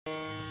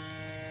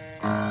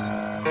Be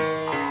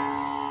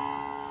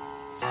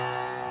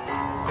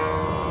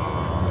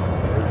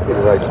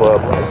the right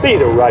club. Be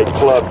the right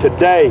club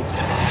today.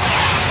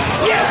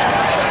 Yes!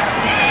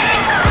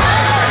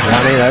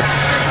 Johnny, that's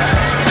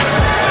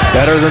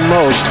better than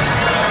most.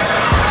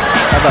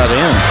 How about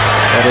in?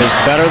 That is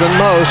better than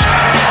most.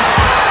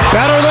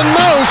 Better than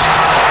most!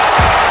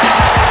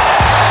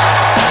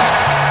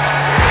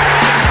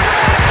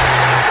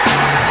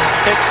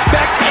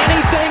 Expect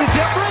anything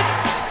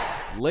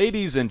different?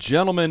 Ladies and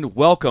gentlemen,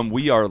 welcome.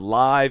 We are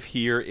live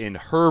here in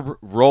Herb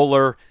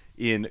Roller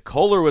in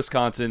Kohler,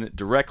 Wisconsin,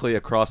 directly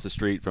across the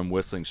street from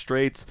Whistling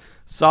Straits.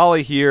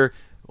 Solly here.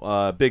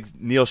 Big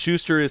Neil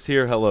Schuster is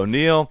here. Hello,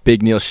 Neil.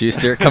 Big Neil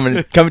Schuster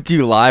coming to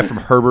you live from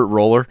Herbert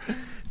Roller.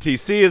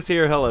 TC is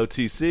here. Hello,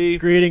 TC.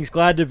 Greetings.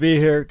 Glad to be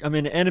here. I'm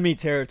in enemy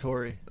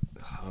territory.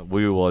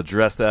 We will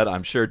address that,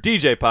 I'm sure.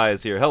 DJ Pie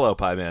is here. Hello,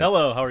 Pie Man.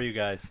 Hello, how are you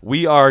guys?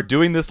 We are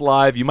doing this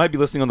live. You might be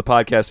listening on the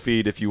podcast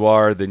feed. If you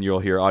are, then you'll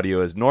hear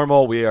audio as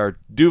normal. We are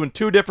doing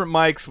two different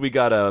mics. We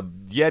got a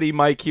Yeti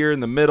mic here in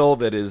the middle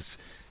that is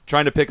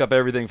trying to pick up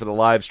everything for the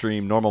live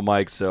stream, normal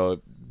mics,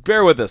 so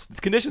bear with us.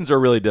 The conditions are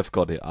really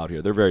difficult out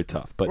here. They're very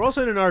tough. But we're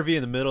also in an RV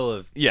in the middle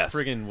of Yes.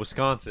 friggin'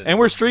 Wisconsin. And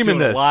we're streaming doing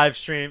this. a live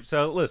stream.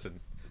 So listen,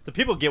 the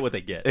people get what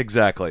they get.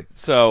 Exactly.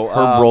 So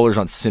Herb Roller's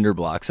on cinder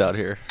blocks out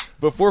here.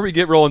 Before we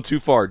get rolling too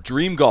far,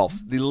 Dream Golf,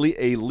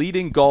 a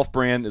leading golf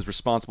brand, is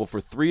responsible for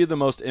three of the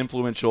most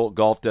influential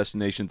golf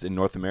destinations in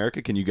North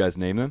America. Can you guys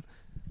name them?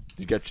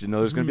 You got to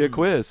know there's going to be a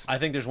quiz. I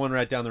think there's one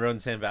right down the road in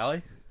Sand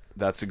Valley.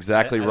 That's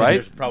exactly I think right.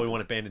 There's probably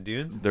one at Bandon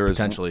Dunes. There is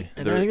Potentially.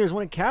 And I think there's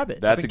one in Cabot.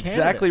 That's up in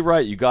exactly Canada.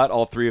 right. You got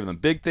all three of them.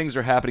 Big things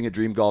are happening at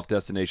Dream Golf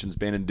Destinations.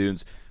 Bandon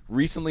Dunes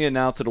recently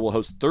announced that it will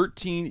host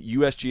 13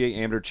 USGA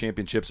Amateur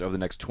Championships over the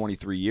next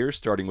 23 years,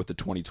 starting with the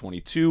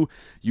 2022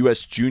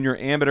 US Junior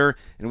Amateur.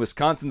 In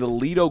Wisconsin, the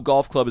Lido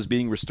Golf Club is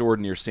being restored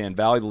near Sand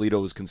Valley. The Lido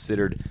was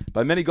considered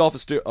by many golf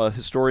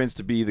historians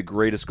to be the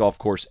greatest golf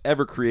course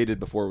ever created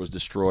before it was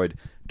destroyed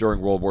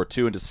during World War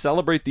II. And to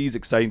celebrate these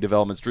exciting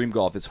developments, Dream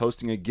Golf is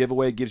hosting a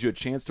giveaway. It gives you a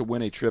chance to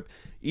win a trip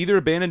either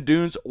to Bandon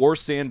Dunes or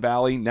Sand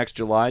Valley next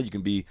July. You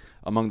can be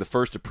among the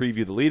first to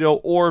preview the Lido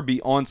or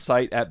be on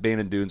site at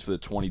Bandon Dunes for the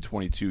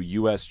 2022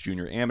 U.S.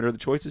 Junior Amateur. The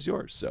choice is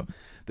yours. So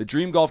the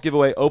Dream Golf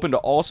giveaway open to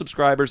all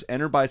subscribers.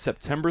 Enter by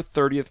September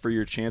 30th for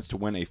your chance to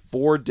win a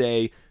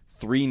 4-day,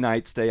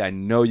 3-night stay. I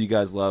know you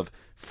guys love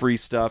free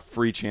stuff,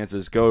 free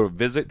chances. Go to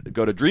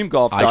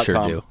dreamgolf.com. I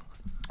sure do.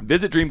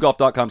 Visit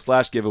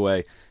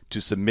dreamgolf.com/giveaway to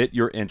submit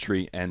your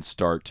entry and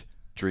start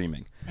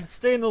dreaming. And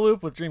stay in the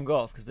loop with Dream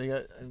Golf because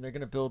they're going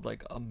to build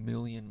like 1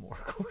 million more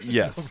courses.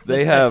 Yes, over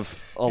they the have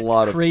next- a it's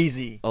lot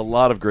crazy.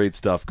 of great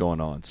stuff going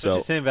on. So,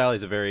 Especially Sand Valley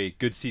is a very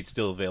good seat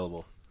still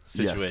available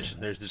situation.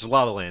 There's a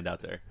lot of land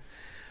out there.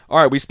 all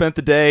right, we spent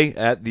the day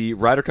at the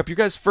Ryder Cup. You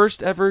guys'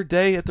 first ever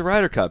day at the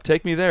Ryder Cup.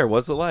 Take me there.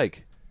 What's it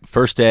like?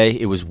 First day,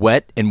 it was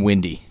wet and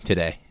windy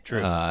today.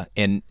 True.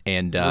 And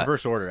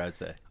Reverse order, I'd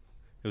say.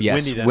 It was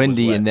yes, windy, then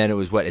windy it was wet. and then it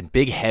was wet and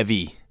big,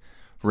 heavy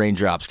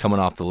raindrops coming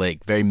off the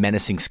lake. Very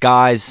menacing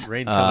skies.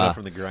 Rain coming up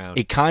from the ground.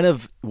 It kind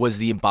of was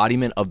the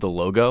embodiment of the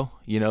logo.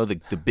 You know, the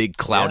big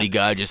cloudy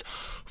guy just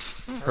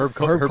Herb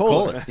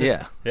Kohler.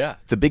 yeah, Yeah.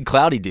 the big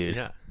cloudy dude.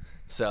 Yeah.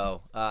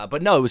 So,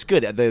 but no, it was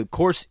good. The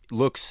course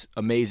looks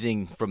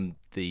amazing from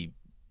the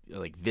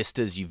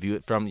vistas you view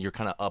it from. You're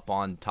kind of up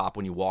on top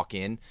when you walk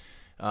in.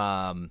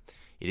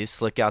 It is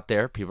slick out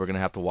there. People are going to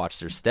have to watch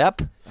their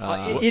step.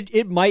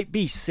 It might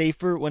be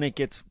safer when it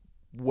gets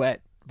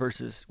wet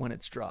versus when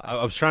it's dry.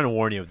 I was trying to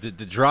warn you.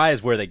 The dry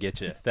is where they get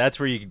you. That's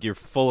where you're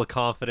full of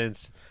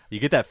confidence. You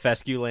get that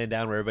fescue laying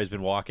down where everybody's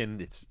been walking.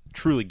 It's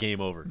truly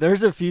game over.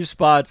 There's a few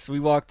spots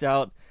we walked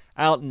out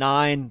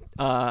 9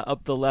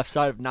 up the left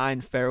side of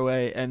 9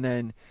 fairway, and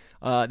then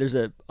there's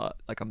a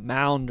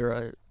mound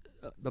or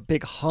a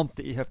big hump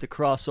that you have to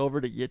cross over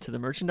to get to the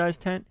merchandise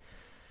tent.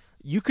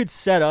 You could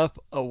set up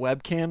a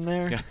webcam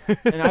there,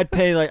 and I'd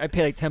pay like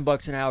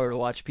 $10 an hour to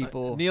watch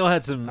people. Neil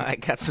had some. I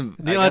got some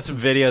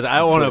videos. I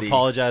some want to footy.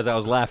 apologize. I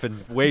was laughing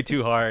way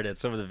too hard at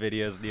some of the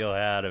videos Neil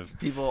had of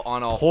people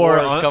on all poor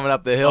fours coming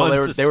up the hill. They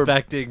were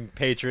unsuspecting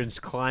patrons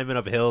climbing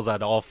up hills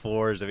on all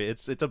fours. I mean,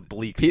 it's a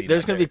bleak scene.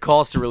 There's going to be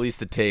calls to release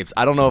the tapes.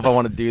 I don't know if I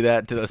want to do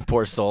that to those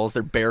poor souls.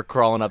 They're bear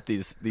crawling up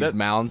these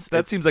mounds.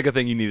 That seems like a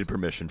thing you needed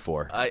permission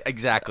for.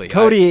 Exactly.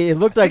 Cody, it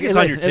looked like it's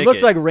on your it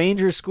looked ticket. like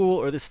Ranger School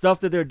or the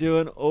stuff that they're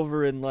doing over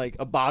in like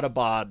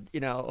Abbottabad,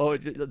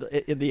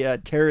 in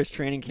the terrorist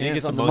training You camps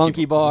get on some the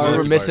monkey bar. We were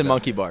monkey missing bars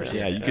monkey bars.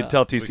 Yeah, you could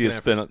tell TC has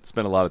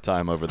spent a lot of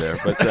time over there.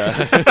 But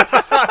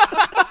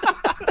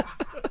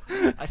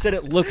I said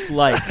it looks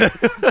like.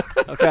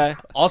 Okay.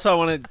 Also, I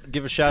want to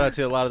give a shout out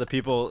to a lot of the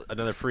people.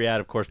 Another free ad,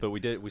 of course, but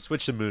we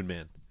switched to Moon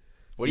Man.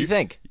 What do you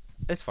think?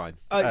 It's fine.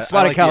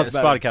 Spotted Cow's better.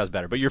 Spotted Cow's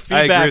better. But your I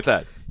feedback, agree with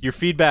that. Your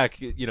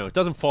feedback, it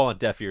doesn't fall on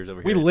deaf ears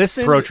over here. We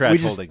listen. Pro Trash we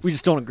just, Holdings. We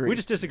just don't agree. We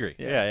just disagree.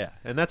 Yeah,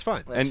 and that's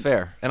fine. That's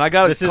fair. And I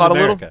got This is caught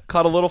America.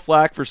 a little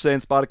flack for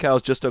saying Spotted Cow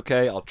is just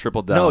okay. I'll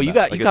triple down. No, on you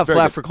that. got It's very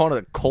flat good. for calling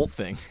it a cult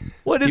thing.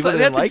 What is People that?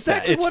 didn't That's like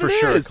exactly It's what for it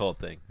sure is. a cult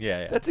thing.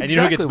 Yeah. That's and you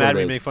know who gets exactly mad what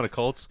when it you is. make fun of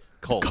cults?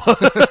 Colts.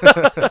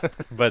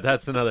 But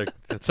that's another.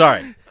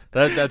 Sorry.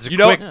 That's a You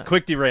know-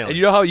 quick derailing. And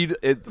you know how you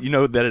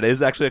know that it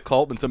is actually a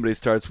cult when somebody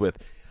starts with,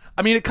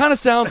 I mean, it kind of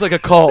sounds like a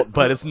cult,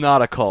 but it's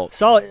not a cult.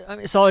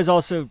 Solly's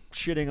also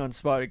shitting on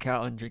Spotted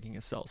Cow and drinking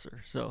a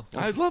seltzer. So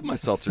I love my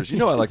seltzers. You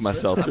know I like my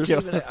seltzers.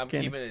 I'm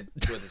keeping it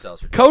with the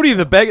seltzer. Cody,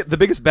 the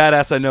biggest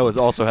badass I know,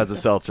 also has a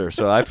seltzer.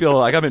 So I feel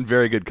like I'm in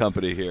very good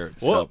company here.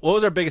 So. What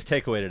was our biggest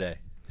takeaway today?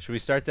 Should we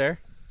start there?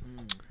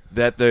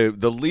 That the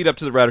lead up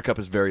to the Ryder Cup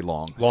is very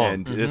long. Long.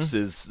 And this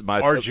is my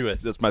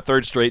Arduous. It's my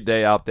third straight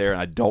day out there,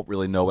 and I don't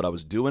really know what I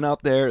was doing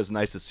out there. It's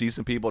nice to see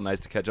some people,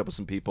 nice to catch up with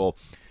some people.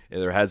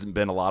 There hasn't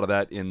been a lot of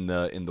that in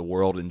the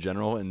world in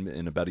general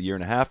in about a year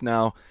and a half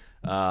now.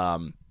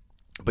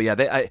 But yeah,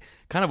 I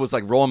kind of was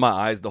like rolling my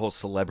eyes the whole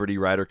celebrity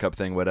Ryder Cup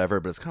thing, whatever.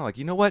 But it's kind of like,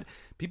 you know what?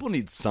 People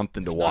need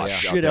something to watch. out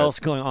shit there. else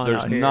going on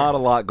There's out here. not a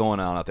lot going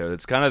on out there.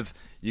 It's kind of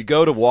you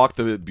go to walk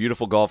the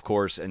beautiful golf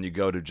course and you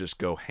go to just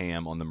go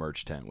ham on the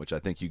merch tent, which I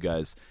think you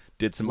guys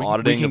did some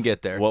auditing. we can of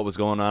get there. What was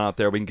going on out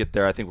there? We can get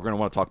there. I think we're going to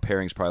want to talk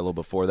pairings probably a little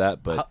before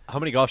that, but How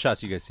many golf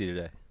shots do you guys see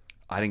today?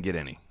 I didn't get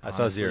any. I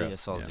saw zero. I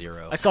saw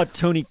zero. I saw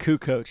Tony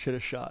Kukoc hit a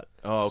shot.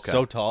 Oh, okay.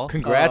 So tall.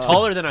 Congrats.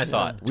 Taller than I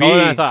thought. Taller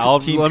than I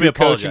thought. Team Let me Kukoc and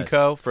apologize.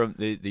 Co. from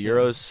the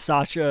Euros.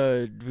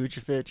 Sasha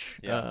Vucevic.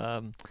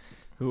 Yeah.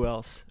 Who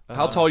else?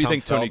 How tall do you Tom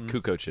think Tony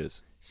Felton. Kukoc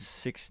is?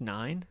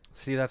 6'9".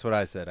 See, that's what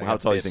I said. I Well, how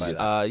got tall do you bit think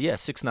by he is?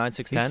 that. Yeah, 6'9",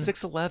 6'10".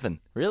 He's 6'11".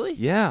 Really?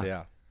 Yeah.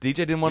 Yeah. DJ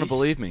didn't want to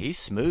believe me. He's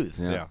smooth.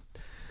 Yeah.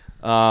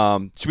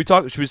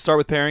 Should we start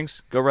with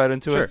pairings? Go right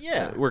into Sure. it.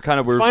 Yeah. We're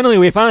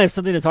We finally have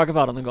something to talk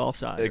about on the golf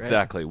side. right?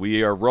 exactly.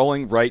 We are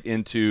rolling right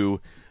into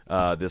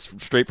this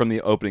straight from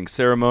the opening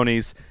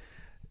ceremonies.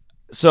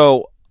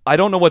 So I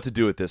don't know what to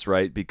do with this,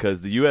 right?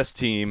 Because the U.S.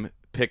 team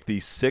picked the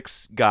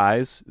 6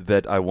 guys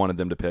that I wanted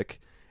them to pick,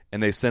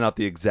 and they sent out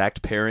the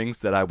exact pairings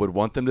that I would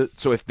want them to.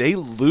 So if they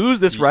lose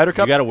this Ryder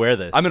Cup, You got to wear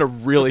this. I'm in a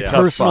really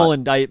tough Personal spot.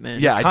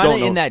 indictment. Yeah, I Kind don't of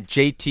know. in that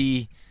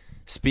JT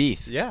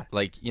Spieth. Yeah.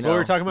 Like you That's know, what we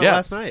were talking about Yes.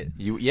 last night.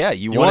 You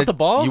want want the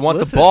ball? You want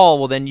Listen. the ball.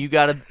 Well, then you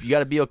gotta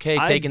be okay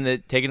I- taking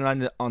it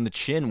on the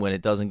chin when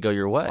it doesn't go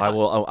your way. I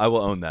will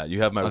own that.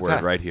 You have my word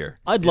Okay. right here.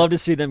 I'd love to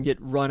see them get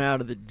run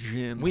out of the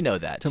gym. We know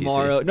that, TC.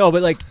 tomorrow. No,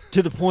 but like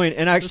to the point.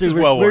 And This actually, is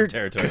we're, well-worn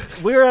territory.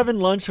 we were having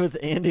lunch with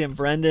Andy and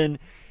Brendan.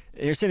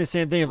 And you're saying the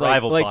same thing. Of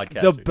Rival like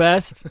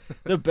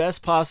podcasters. the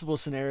best possible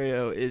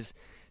scenario is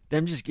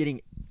them just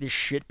getting the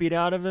shit beat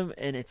out of them,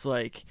 and it's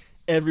like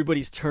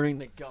everybody's turning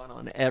the gun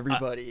on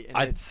everybody. And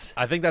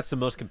I think that's the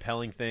most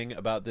compelling thing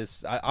about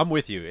this. I'm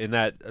with you in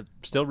that.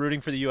 Still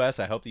rooting for the U.S.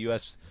 I hope the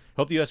U.S.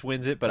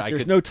 wins it, but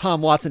there's no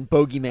Tom Watson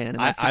bogeyman in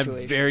that I'm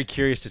situation. very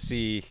curious to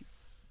see.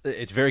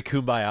 It's very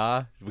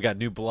kumbaya. We got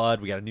new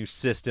blood. We got a new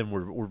system.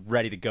 We're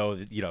ready to go.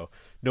 You know,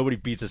 nobody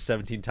beats us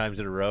 17 times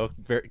in a row.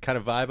 Very, kind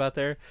of vibe out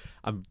there.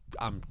 I'm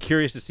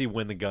curious to see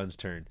when the guns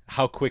turn.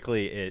 How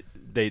quickly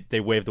they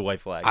wave the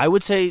white flag. I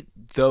would say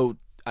though,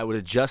 I would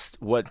adjust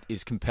what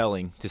is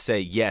compelling to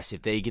say yes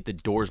if they get the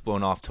doors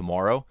blown off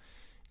tomorrow,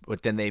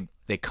 but then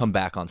they come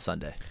back on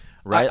Sunday.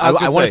 Right, I was I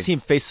gonna want to say- see him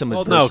face some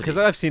Well, adversity. no, because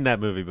I've seen that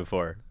movie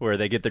before, where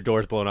they get their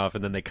doors blown off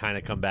and then they kind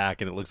of come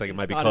back and it looks like it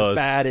might be not as close,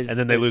 bad as- and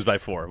then they lose by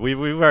 4. We've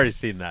already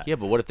seen that. yeah,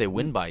 but what if they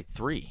win by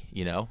 3?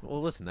 You know,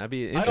 Well, listen, that'd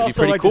be I'd interesting.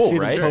 also pretty like cool, to see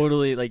right? them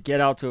totally like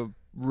get out to a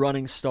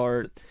running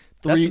start.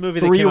 That's the movie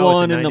they came out with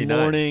 3-1 in in the 99.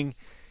 morning,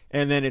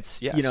 and then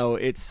it's Yes.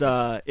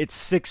 it's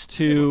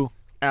 6-2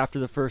 after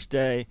the first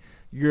day.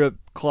 Europe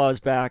claws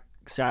back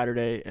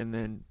Saturday, and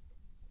then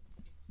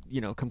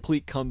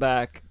complete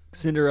comeback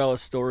Cinderella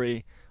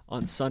story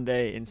on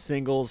Sunday in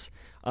singles.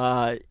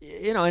 And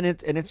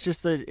it's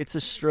just a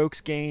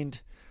strokes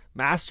gained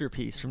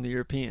masterpiece from the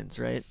Europeans,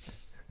 right?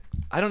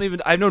 I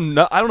don't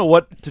know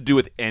what to do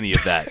with any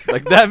of that.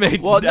 Like that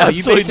made well, no, you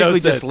absolutely basically no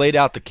just sense. laid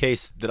out the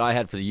case that I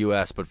had for the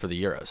U.S., but for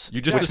the Euros.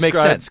 You just which makes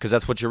described- sense because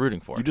that's what you're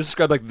rooting for. You just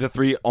described like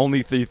the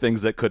only three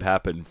things that could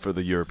happen for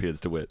the Europeans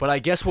to win. But I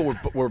guess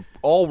what we're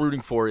all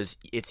rooting for is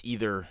it's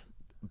either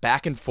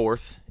back and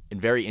forth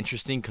and very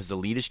interesting because the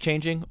lead is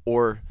changing,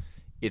 or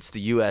it's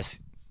the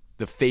U.S.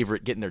 the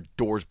favorite getting their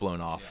doors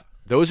blown off.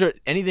 Those are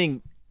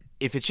anything.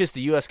 If it's just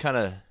the U.S. kind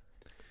of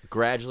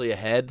gradually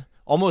ahead,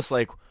 almost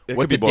like It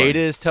what could be the boring. data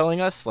is telling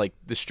us, like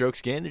the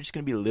strokes gained, they're just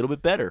going to be a little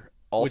bit better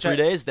all Which 3 I-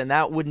 days. Then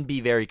that wouldn't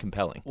be very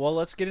compelling. Well,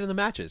 let's get into the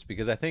matches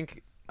because I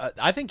think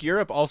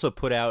Europe also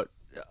put out,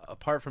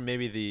 apart from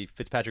maybe the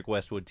Fitzpatrick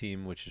Westwood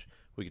team, which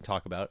we can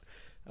talk about.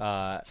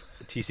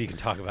 TC can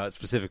talk about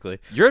specifically.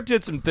 Europe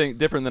did something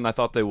different than I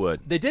thought they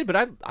would. They did, but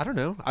I don't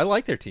know. I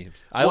like their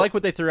teams. I like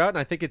what they threw out, and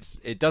I think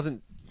it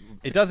doesn't.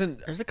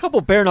 There's a couple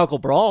bare knuckle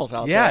brawls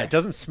out there. Yeah, it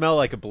doesn't smell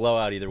like a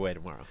blowout either way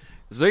tomorrow.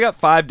 So they got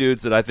 5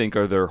 dudes that I think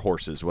are their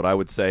horses. What I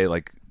would say,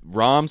 like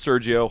Rahm,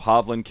 Sergio,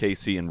 Hovland,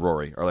 Casey, and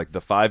Rory are like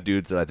the 5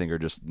 dudes that I think are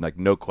just like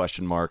no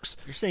question marks.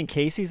 You're saying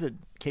Casey's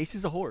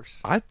a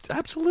horse.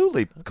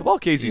 Absolutely. Come on,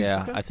 Casey's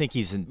Yeah, I think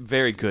he's in.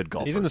 very good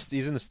golfer. He's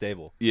in the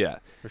stable Yeah,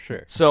 for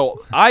sure.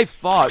 So I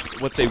thought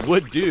what they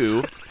would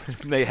do,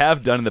 they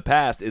have done in the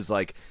past, is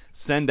like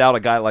send out a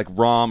guy like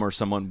Rahm or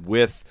someone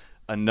with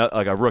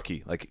a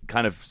rookie, like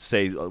kind of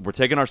say we're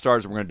taking our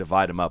stars and we're going to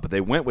divide them up. But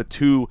they went with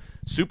two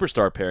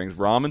superstar pairings,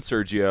 Rom and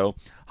Sergio,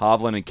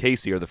 Hovland and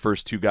Casey are the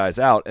first two guys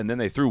out, and then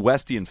they threw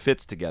Westy and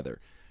Fitz together,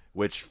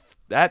 which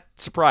that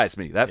surprised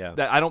me. That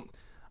I don't.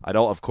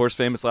 Of course,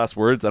 famous last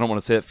words. I don't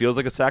want to say it feels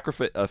like a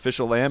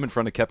sacrificial lamb in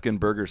front of Koepka and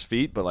Berger's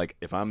feet, but like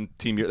if I'm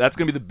Team Europe, that's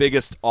going to be the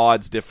biggest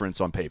odds difference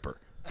on paper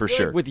for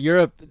sure. Like with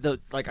Europe,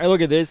 I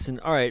look at this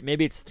and all right,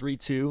 maybe it's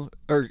 3-2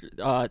 or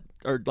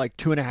like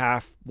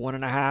 2.5,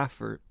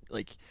 1.5, or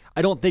like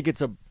I don't think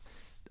it's a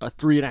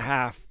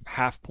 3.5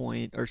 half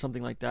point or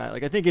something like that.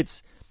 Like I think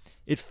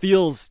it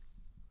feels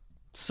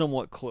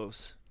somewhat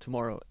close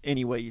tomorrow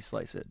any way you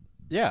slice it.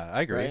 Yeah,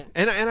 I agree. Right?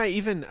 And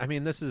I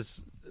mean, this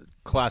is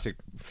classic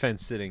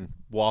fence sitting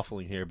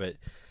waffling here, but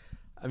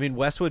I mean,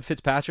 Westwood,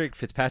 Fitzpatrick,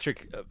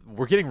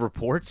 we're getting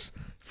reports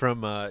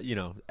from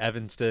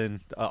Evanston,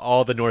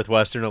 all the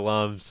Northwestern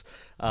alums.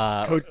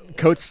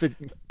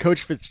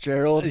 Coach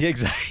Fitzgerald,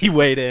 Exactly, he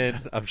weighed in.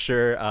 I'm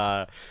sure.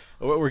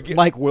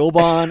 Mike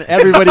Wilbon,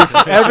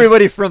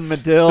 everybody from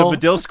Medill. The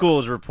Medill school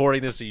is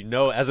reporting this,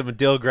 so as a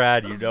Medill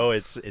grad,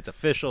 it's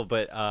official.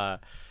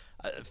 But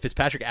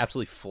Fitzpatrick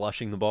absolutely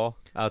flushing the ball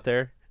out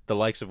there, the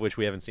likes of which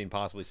we haven't seen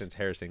possibly since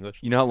Harris English.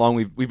 You know how long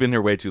we've been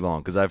here way too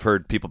long, because I've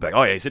heard people be like,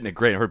 oh yeah, he's hitting it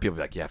great. I heard people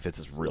be like, yeah, Fitz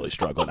is really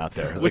struggling out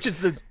there. Which is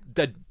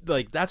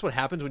that's what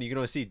happens when you can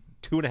only see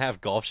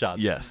 2.5 golf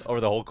shots over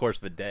the whole course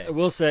of a day. I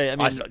will say, I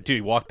mean, dude,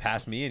 he walked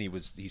past me and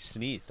he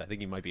sneezed. I think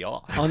he might be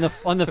off. On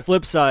the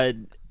flip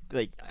side,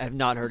 like I have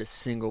not heard a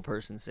single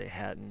person say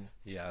Hatton.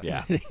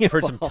 Yeah. I've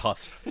heard some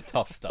tough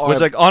stuff.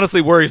 Which like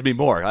honestly worries me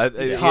more.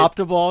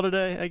 Topped a ball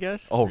today, I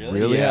guess. Oh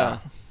really? Yeah.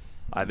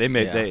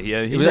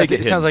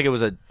 It sounds like it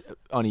was a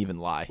uneven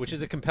lie, which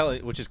is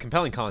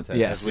compelling content.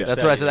 Yes,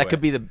 that's what I said.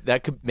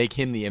 That could make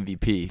him the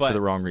MVP for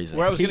the wrong reason.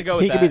 Where I was going to go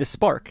with he could be the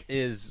spark.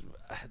 Is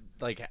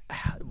like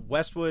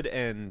Westwood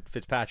and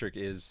Fitzpatrick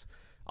is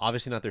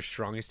obviously not their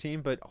strongest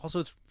team, but also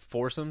it's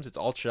foursomes. It's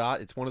alt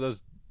shot. It's one of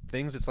those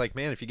things. It's like,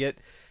 man, if you get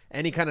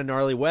any kind of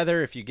gnarly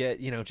weather, if you get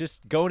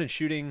just going and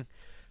shooting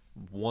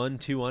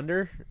 1-2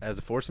 under as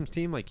a foursomes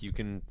team, like you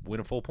can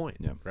win a full point,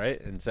 right?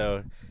 And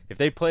so if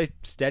they play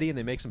steady and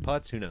they make some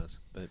putts, who knows?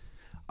 But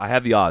I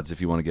have the odds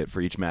if you want to get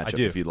for each matchup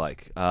if you'd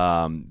like.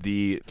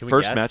 The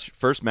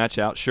first match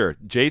out, sure.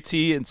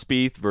 JT and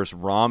Spieth versus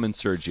Rahm and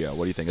Sergio.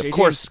 What do you think? JT of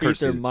course, and Spieth,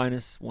 they're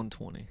minus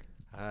 120.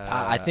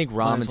 I think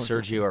Rahm and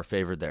Sergio are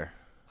favored there.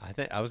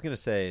 I was going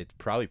to say it's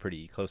probably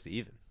pretty close to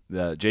even.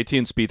 JT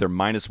and Spieth are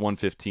minus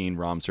 115.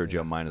 Rahm,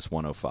 Sergio minus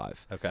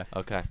 105.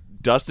 Okay.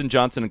 Dustin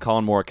Johnson and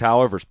Colin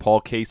Morikawa versus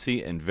Paul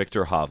Casey and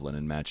Victor Hovland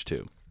in match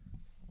 2.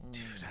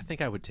 Dude, I think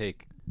I would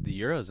take the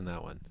Euros in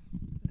that one.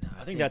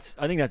 I think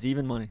that's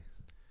even money.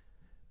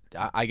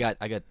 I got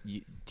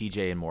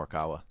DJ and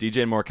Morikawa.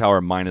 DJ and Morikawa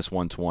are minus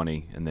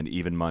 120, and then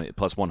even money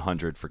plus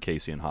 100 for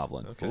Casey and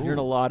Hovland. Okay. I'm hearing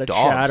a lot of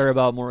chatter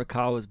about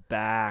Morikawa's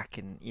back,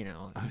 and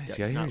I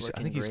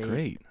think he's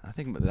great. I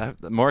think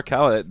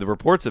Morikawa. The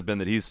reports have been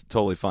that he's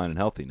totally fine and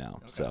healthy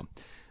now. Okay.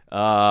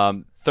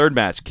 So, third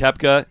match: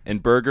 Koepka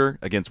and Berger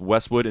against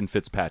Westwood and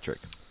Fitzpatrick.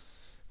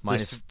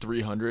 Minus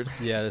 300.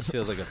 Yeah, this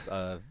feels like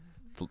a.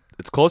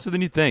 It's closer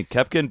than you think.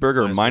 Koepka and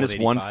Berger are minus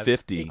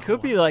 150. It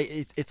could be like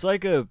it's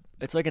like an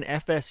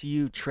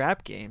FSU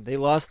trap game. They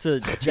lost to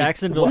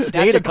Jacksonville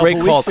State a couple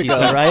weeks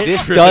ago, right?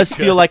 This does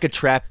feel like a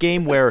trap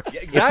game where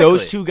if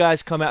those two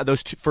guys come out,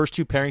 first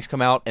two pairings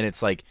come out, and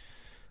it's like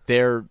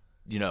their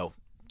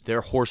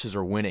horses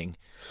are winning,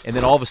 and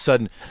then all of a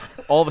sudden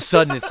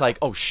it's like,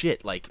 oh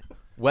shit, like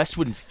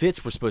Westwood and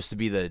Fitz were supposed to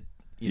be the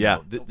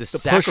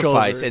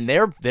sacrifice, and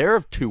they're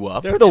 2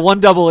 up. They're the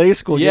 1AA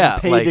school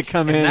getting paid to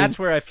come in. And that's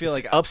where I feel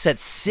like upset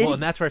city. Well,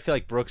 and that's where I feel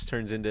like Brooks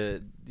turns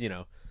into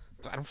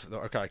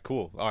okay,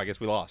 cool. Oh, I guess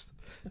we lost.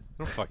 I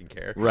don't fucking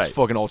care. Right, it's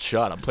fucking old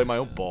shot. I'm playing my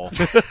own ball.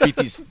 Beat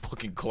these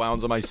fucking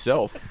clowns on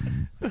myself.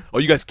 Oh,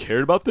 you guys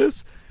cared about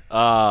this?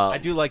 I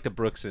do like the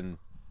Brooks and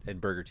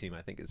Berger team.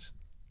 I think is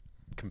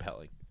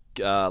compelling.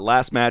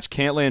 Last match: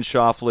 Cantlay and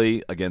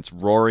Schauffele against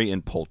Rory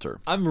and Poulter.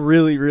 I'm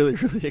really, really,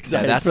 really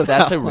excited.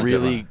 That's a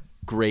really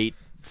great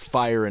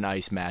fire and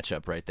ice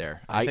matchup right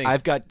there.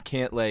 I've got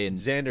Cantlay and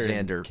Xander.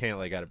 And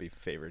Cantlay got to be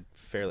favored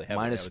fairly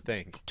heavily, I would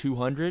think.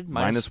 200?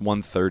 Minus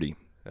 130.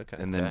 Okay.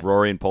 And then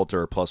Rory and Poulter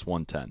are plus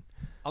 110.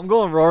 I'm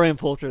going Rory and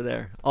Poulter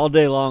there all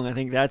day long. I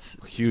think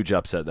that's huge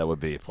upset. That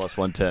would be plus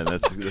 110.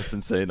 That's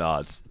insane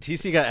odds.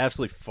 TC got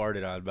absolutely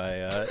farted on by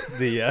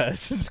the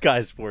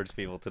Sky Sports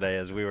people today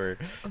as we were.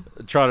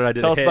 Tron and I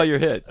did. Tell us about your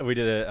hit. We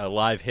did a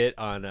live hit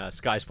on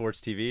Sky Sports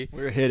TV.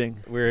 We were hitting.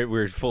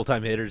 We're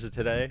full-time hitters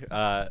today.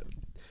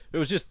 It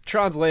was just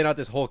Tron's laying out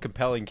this whole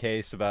compelling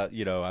case about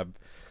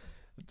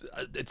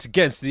it's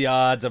against the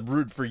odds. I'm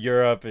rooting for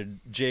Europe, and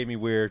Jamie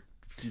Weir,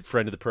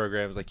 friend of the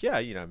program, was like, yeah,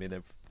 I mean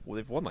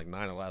they've won like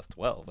 9 of the last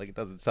 12. Like, it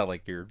doesn't sound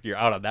like you're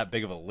out on that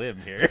big of a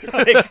limb here.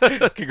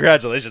 Like,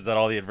 congratulations on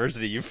all the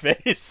adversity you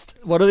faced.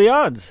 What are the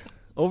odds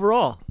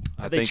overall?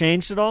 Have they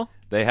changed at all?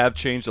 They have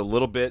changed a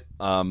little bit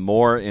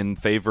more in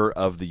favor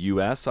of the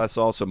U.S. I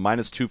saw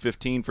minus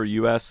 215 for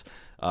U.S.,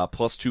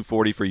 plus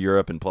 240 for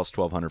Europe, and plus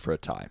 1,200 for a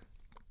tie.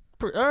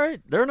 all right.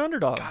 They're an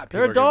underdog. God,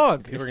 they're a people are gonna-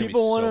 dog. people are If gonna be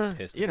people so want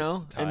pissed to, if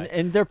it's a tie.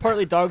 and they're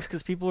partly dogs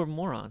because people are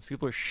morons.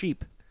 People are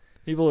sheep.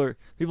 People are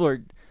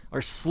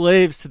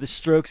slaves to the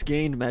strokes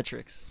gained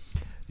metrics.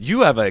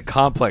 You have a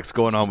complex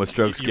going on with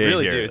strokes You gained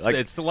really here. do. Like,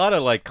 It's a lot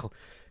of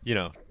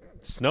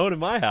snowing in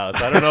my house.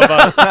 I don't know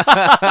about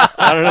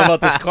I don't know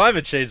about this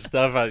climate change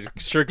stuff. I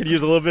sure could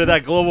use a little bit of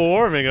that global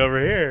warming over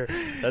here.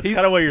 That's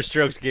kind of what your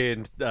strokes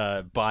gained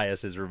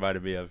bias is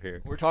reminded me of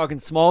here. We're talking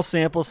small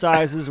sample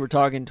sizes. We're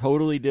talking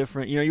totally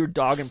different. You were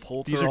dogging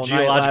Poulter These are all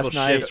night geological last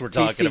night. shifts we're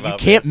talking TC, about.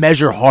 you can't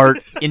measure heart,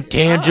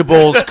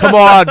 intangibles. Come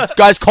on,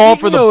 guys, calling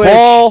for the Speaking of which-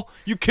 ball.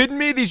 You kidding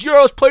me? These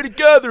Euros play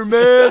together,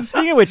 man.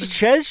 Speaking of which,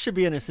 Ches should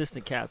be an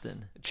assistant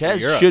captain.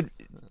 Ches Europe. should.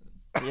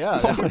 Yeah.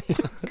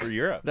 For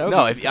Europe. That would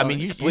No, be if I fun. mean,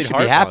 you Complete should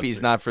heart be happy monster.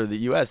 he's not for the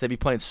U.S. They'd be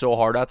playing so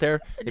hard out there.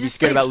 They'd be Just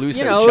scared like, about losing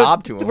you their know,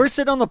 job to him. We're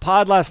sitting on the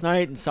pod last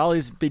night, and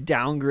Solly's been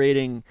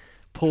downgrading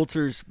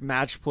Poulter's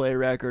match play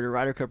record or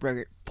Ryder Cup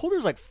record.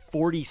 Poulter's like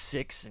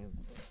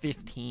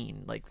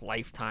 46-15, like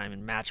lifetime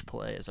in match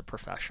play as a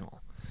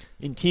professional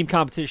in team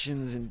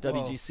competitions and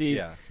WGCs.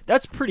 yeah.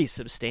 That's pretty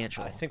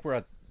substantial. I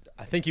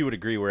think you would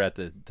agree we're at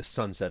the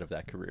sunset of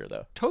that career,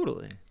 though.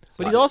 Totally.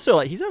 But he's also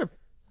he's had a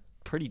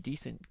pretty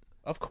decent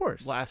Of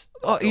course. last.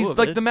 oh, go he's of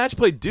like it. the match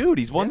play dude.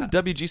 He's won the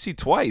WGC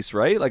twice,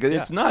 right? Like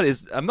it's not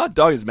his. I'm not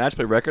dogging his match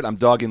play record. I'm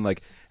dogging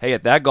like, hey,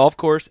 at that golf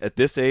course at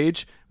this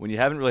age, when you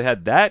haven't really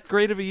had that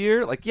great of a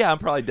year, like yeah, I'm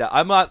probably.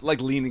 I'm not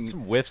like leaning.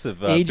 Some whiffs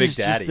of Age Big is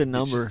Daddy. just a He's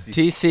number.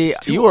 TC,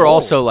 too you were old.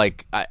 also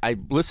like, I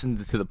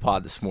listened to the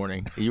pod this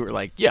morning. You were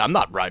like, yeah, I'm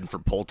not riding for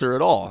Poulter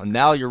at all. And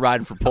now you're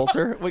riding for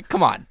Poulter? Wait,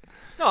 come on.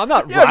 No, I'm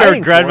not Yeah, I've never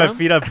riding grinded for my him.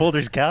 feet on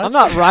Poulter's couch. I'm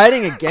not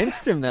riding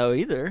against him though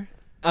either.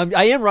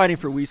 I am riding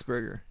for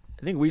Wiesberger.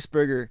 I think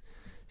Wiesberger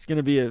is going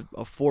to be a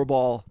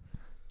 4-ball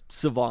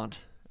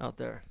savant out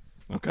there.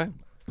 Okay.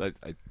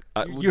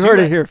 You heard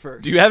it here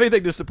first. Do you have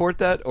anything to support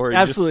that, or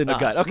Absolutely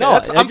just a not. gut? Okay, No,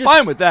 I'm just-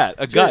 fine with that.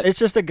 A gut. It's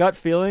just a gut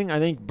feeling. I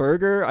think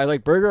Berger. I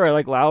like Berger. I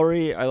like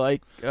Lowry. I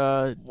like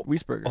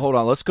Wiesberger. Hold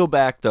on. Let's go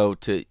back, though,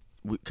 to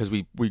because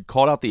we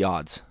called out the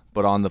odds,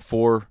 but on the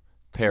 4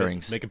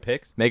 pairings. Making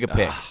picks. Make a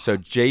pick. So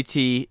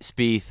JT,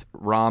 Spieth,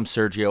 Rahm,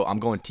 Sergio. I'm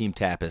going Team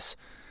Tapas.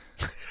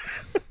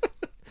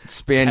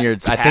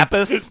 Spaniards. I think.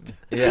 Tapas?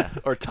 Yeah.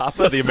 Or tapas?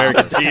 So the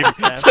American team.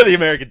 So the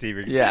American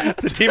team. Yeah.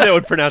 The team that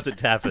would pronounce it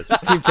tapas.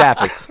 Team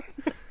Tapas.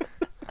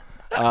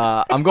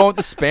 I'm going with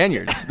the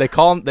Spaniards. They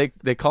call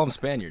them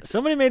Spaniards.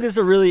 Somebody made this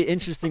a really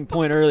interesting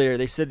point earlier.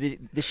 They said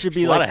this should be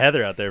There's a like lot of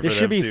heather out there. this for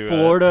should them be to,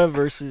 Florida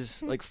versus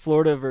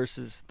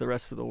the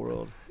rest of the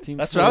world. Team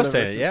That's what I was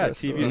Florida saying. versus Yeah, the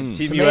rest of the world.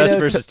 Team Tomato, US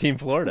versus Team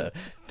Florida.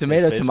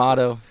 Tomato, That's basically-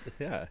 tomato.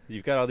 Yeah,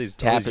 you've got all these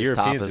Tapas,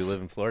 Europeans tapas. who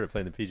live in Florida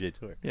playing the PGA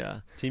Tour.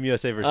 Yeah. Team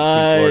USA versus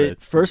Team Florida.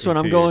 First in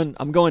one, 2 years.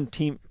 I'm going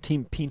Team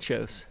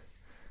Pinchos,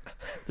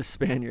 the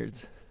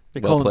Spaniards.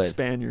 They Well call him played.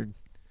 Spaniard.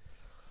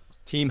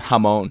 Team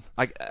Jamon.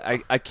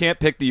 I can't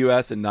pick the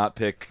U.S. and not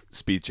pick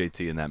Spieth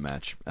JT in that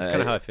match. That's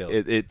kinda how I feel.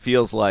 It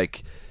feels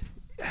like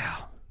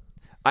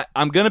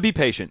I'm gonna be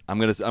patient. I'm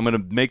gonna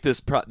make this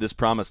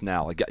promise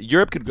now. Like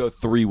Europe could go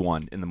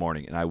 3-1 in the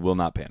morning, and I will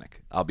not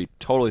panic. I'll be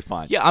totally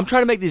fine. Yeah, I'm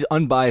trying to make these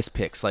unbiased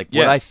picks. Like what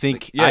Yeah, I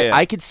think. like, yeah.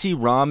 I could see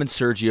Rahm and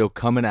Sergio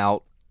coming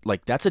out.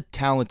 Like that's a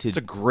talented It's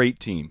a great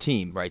team.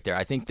 team right there.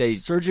 I think they.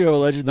 Sergio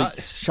allegedly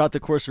shot the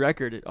course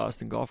record at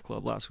Austin Golf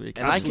Club last week.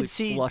 And I Absolutely could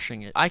see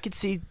flushing it. I could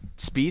see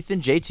Spieth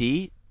and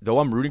JT, though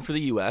I'm rooting for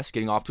the U.S.,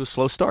 getting off to a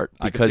slow start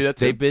I could see because that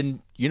too. they've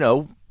been,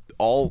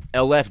 all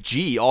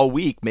LFG all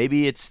week.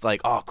 Maybe it's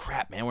like, oh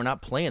crap, man, we're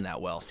not playing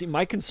that well. See,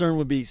 my concern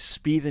would be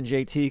Spieth and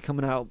JT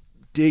coming out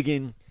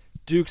digging,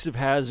 Dukes of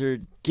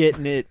Hazzard,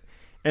 getting it,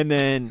 and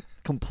then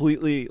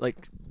completely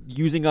like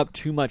using up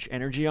too much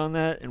energy on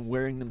that and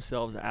wearing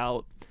themselves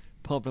out,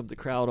 pumping up the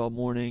crowd all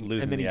morning,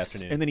 Losing and then in the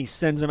afternoon. and then he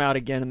sends them out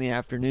again in the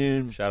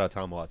afternoon, Shout out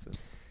Tom Watson.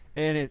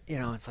 and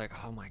it's like,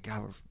 oh my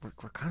god,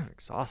 we're kind of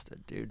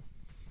exhausted, dude.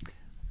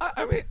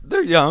 I mean,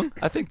 they're young.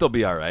 I think they'll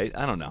be all right.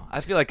 I don't know.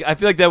 I feel like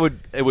that would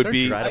Start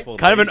be trying to pull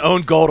kind of an late.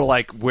 own goal to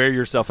like wear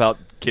yourself out,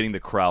 getting the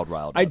crowd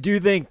riled. I up. do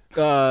think.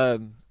 I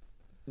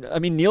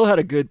mean, Neil had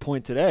a good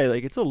point today.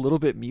 Like, it's a little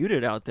bit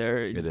muted out there.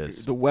 It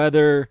is. The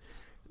weather,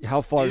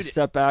 how far to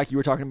step back. You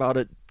were talking about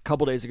it a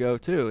couple days ago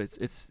too.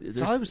 It's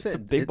all I was it's a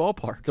saying. big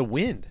ballpark. The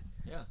wind.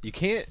 Yeah. You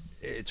can't.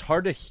 It's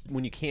hard to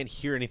when you can't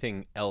hear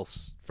anything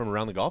else from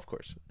around the golf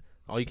course.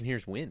 All you can hear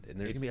is wind, and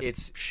there's gonna be a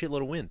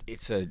shitload of wind.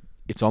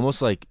 It's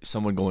almost like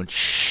someone going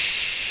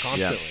shh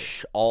Constantly.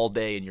 shh, all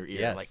day in your ear,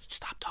 Yes. like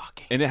stop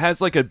talking. And it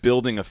has like a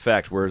building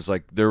effect, whereas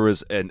like there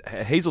was at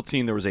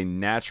Hazeltine, there was a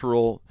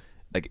natural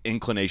like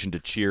inclination to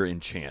cheer and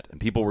chant, and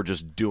people were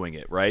just doing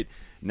it right.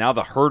 Now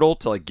the hurdle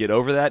to like get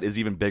over that is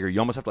even bigger.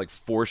 You almost have to like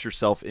force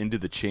yourself into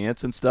the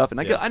chants and stuff. And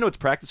I know it's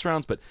practice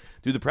rounds, but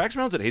dude, the practice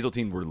rounds at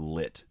Hazeltine were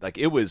lit. Like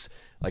it was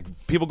like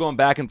people going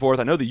back and forth.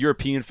 I know the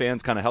European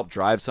fans kind of help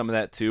drive some of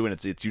that too, and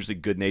it's usually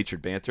good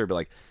natured banter. But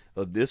like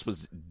this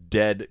was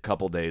dead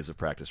couple days of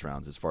practice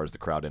rounds as far as the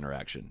crowd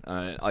interaction.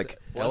 Like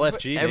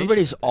LFG.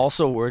 Everybody's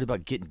also worried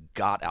about getting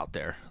got out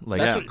there, like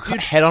That's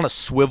head on a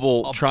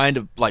swivel, trying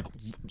to like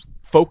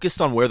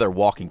focused on where they're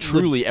walking.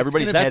 Truly,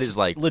 everybody's head is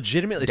like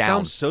legitimately. It down.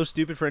 sounds so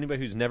stupid for anybody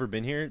who's never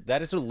been here.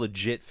 That is a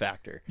legit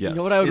factor. Yes. You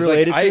know what I would It's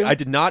relate like, it to? I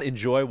did not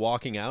enjoy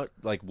walking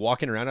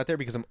around out there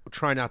because I'm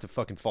trying not to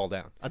fucking fall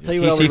down. I'll tell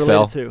you what I TC would fell.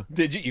 relate it to.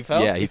 Did you? You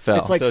fell? Yeah, he fell.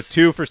 It's like So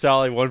 2 for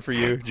Sally, 1 for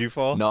you. Did you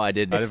fall? No, I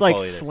didn't. I It's didn't like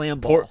fall either. slam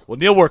ball. Well,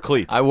 Neil wore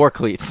cleats. I wore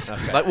cleats.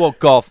 Like, well,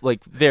 golf,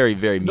 like very,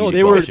 very muted. No,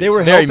 they golf were shoes. they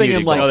were Very helping muted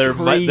him like golf No,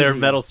 shoes. crazy. they're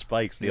metal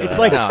spikes. Neil. It's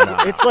like No.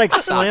 it's like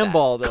slam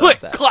ball though. Click,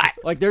 clack.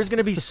 Like there's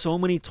gonna be so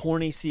many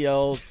torn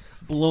ACLs,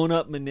 blown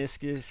up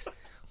meniscus,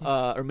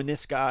 or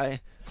menisci.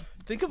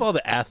 think of all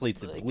the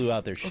athletes that blew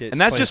out their shit.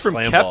 And that's playing just from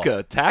slam ball.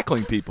 Kepka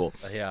tackling people.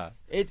 Yeah.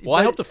 It's, Well, I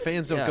but- hope the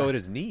fans don't yeah. go at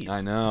his knees.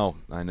 I know.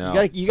 You gotta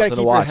Something keep to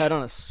your watch. head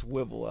on a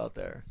swivel out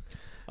there.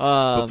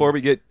 Before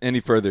we get any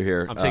further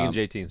here, I'm taking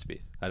JT and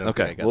Spieth. I don't think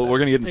I Okay, got well, that. we're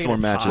going to get into some more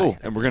Taking a matches, tie.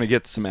 and we're going to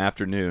get some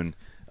afternoon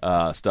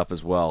stuff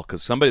as well,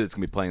 because somebody that's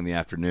going to be playing in the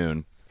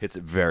afternoon hits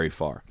it very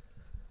far.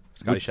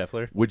 Scotty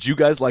Scheffler. Would you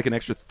guys like an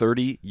extra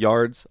 30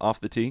 yards off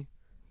the tee?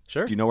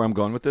 Sure. Do you know where I'm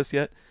going with this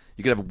yet?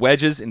 You can have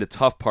wedges into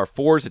tough par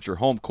fours at your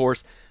home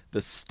course.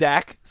 The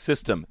stack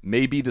system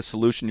may be the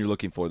solution you're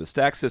looking for. The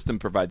stack system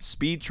provides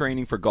speed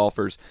training for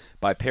golfers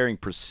by pairing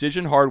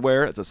precision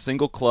hardware as a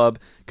single club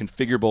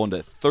configurable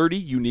into 30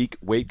 unique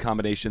weight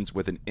combinations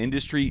with an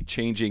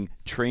industry-changing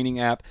training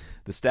app.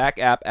 The Stack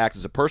app acts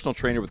as a personal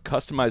trainer with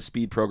customized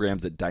speed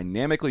programs that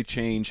dynamically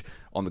change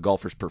on the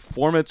golfer's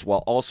performance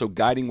while also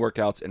guiding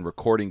workouts and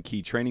recording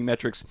key training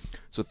metrics.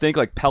 So think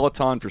like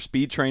Peloton for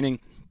speed training.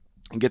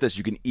 And get this,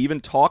 you can even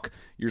talk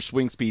your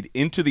swing speed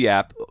into the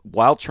app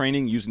while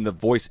training using the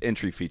voice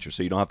entry feature.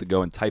 So you don't have to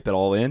go and type it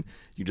all in.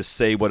 You just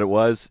say what it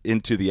was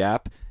into the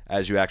app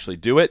as you actually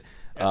do it.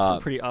 That's some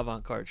pretty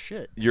avant-garde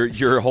shit.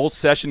 Your whole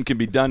session can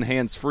be done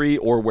hands-free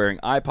or wearing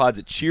iPods.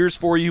 It cheers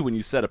for you when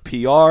you set a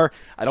PR.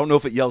 I don't know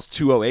if it yells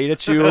 208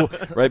 at you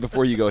right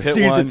before you go hit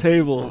See one. the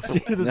table. See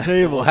the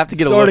table. We'll have to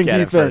get a Starting look at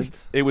defense. it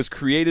first. It was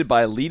created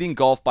by leading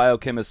golf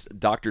biochemist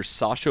Dr.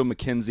 Sasho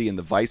McKenzie and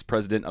the vice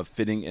president of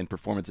fitting and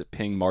performance at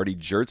Ping, Marty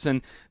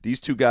Jertson. These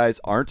two guys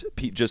aren't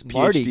just PhDs.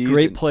 Marty,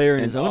 great and- player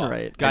in his and- own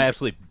right. Guy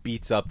absolutely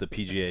beats up the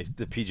PGA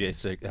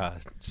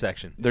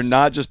section. They're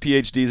not just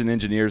PhDs and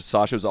engineers.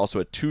 Sasha is also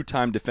a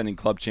two-time defending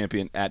club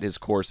champion at his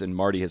course, and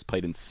Marty has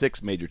played in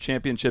 6 major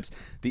championships.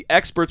 The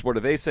experts, what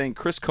are they saying?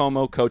 Chris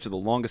Como, coach of the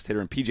longest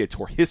hitter in PGA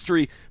Tour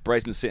history.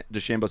 Bryson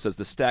DeChambeau says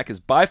the Stack is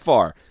by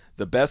far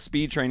the best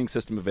speed training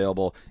system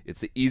available. It's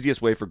the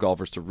easiest way for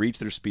golfers to reach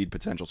their speed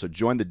potential. So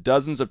join the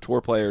dozens of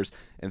tour players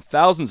and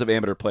thousands of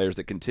amateur players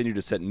that continue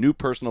to set new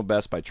personal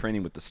bests by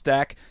training with the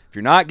Stack. If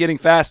you're not getting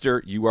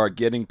faster, you are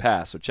getting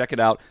past. So check it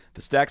out.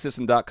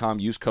 TheStackSystem.com.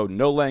 Use code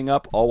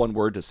NOLAYINGUP, all one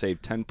word, to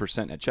save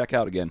 10% at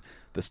checkout. Again,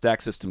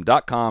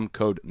 TheStackSystem.com,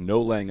 code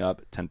NOLAYINGUP,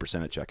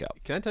 10% at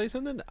checkout. Can I tell you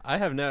something? I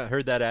have not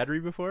heard that ad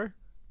read before.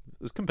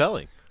 It was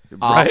compelling.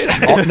 Right?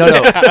 No.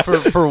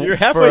 For You're a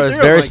halfway through. I'm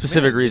very like,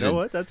 specific man, reason. You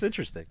know what? That's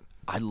interesting.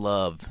 I'd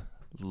love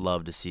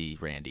to see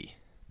Randy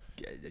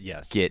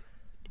Yes. get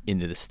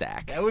into the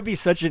Stack. That would be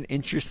such an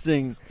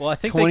interesting Well, I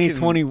think they can-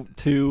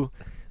 2022.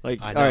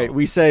 Like, I all know. right,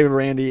 we say,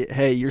 Randy,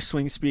 hey, your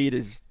swing speed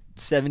is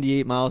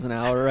 78 miles an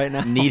hour right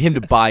now. Need him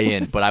to buy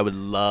in, but I would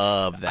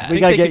love that. We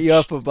think gotta they get could you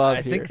up ch- above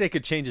I here. think they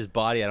could change his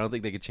body. I don't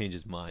think they could change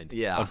his mind.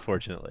 Yeah.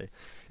 Unfortunately.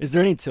 Is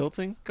there any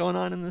tilting going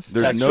on in this?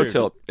 There's That's no true.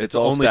 tilt. It's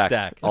all only stack.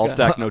 stack. All Okay.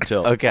 stack, no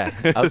tilt. Okay.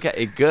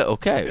 Good.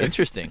 Okay.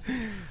 Interesting.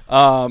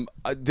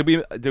 Did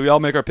we all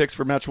make our picks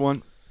for match one?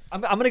 I'm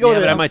gonna go. Yeah,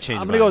 with but I I'm might change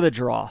gonna go mine. with a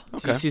draw.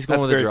 TC's going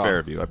That's with very a draw. fair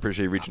of you. I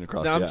appreciate you reaching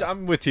across. No, yeah.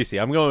 I'm with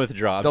TC. I'm going with the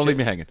draw. Don't leave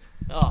me hanging.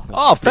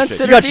 Oh, fence You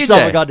sitter got yourself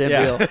a DJ. goddamn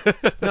Yeah.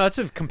 deal. No, it's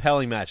a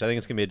compelling match. I think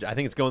it's gonna be. I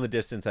think it's going the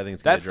distance. I think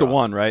it's. Gonna That's be a the draw.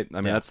 one, right? I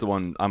mean, Yeah. that's the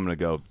one I'm going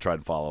to go try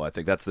to follow. I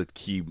think that's the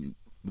key,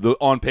 the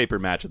on-paper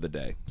match of the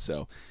day.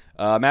 So,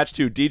 match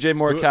 2, DJ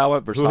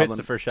Morikawa versus Who hits Hovland.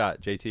 the first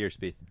shot? JT or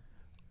Spieth?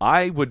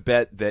 I would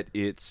bet that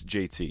it's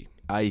JT.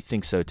 I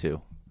think so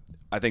too.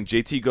 I think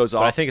JT goes But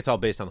I off. think it's all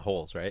based on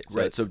holes, right?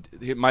 Right. So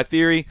my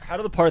theory: How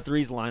do the par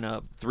threes line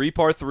up? 3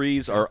 par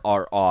 3s are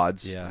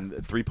odds. Yeah.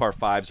 And 3 par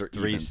 5s are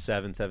 3, evens.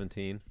 7,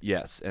 17.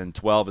 Yes, and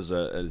 12 is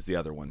the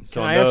other one.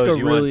 So Can on I ask those, a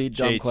you really want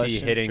dumb JT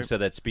question? hitting Sure. so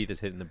that Spieth is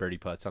hitting the birdie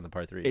putts on the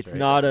par 3s. It's right?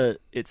 not a.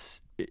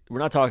 We're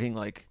not talking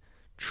like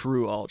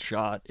true alt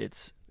shot.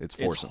 It's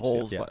foursomes,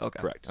 holes. yeah. but- okay.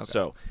 Correct. Okay.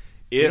 So,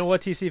 if You know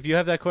what, TC? If you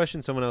have that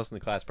question, someone else in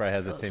the class probably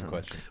has the same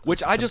question.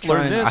 which I just trying-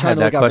 learned I'm this. I had to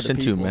that look out for question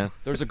the too, people. man.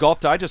 There's a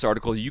Golf Digest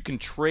article. You can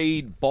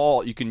trade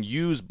ball. You can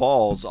use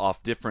balls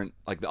off different,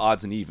 like the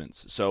odds and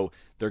evens. So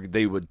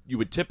you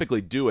would typically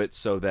do it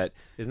so that,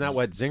 Isn't that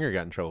what Zinger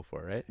got in trouble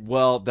for, right?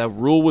 well, the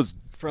rule was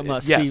From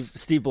yes,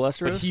 Steve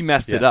Balestros. but he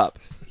messed it Yes. up.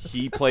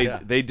 He played. Yeah.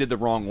 They did the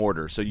wrong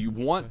order. So you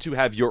want to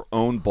have your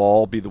own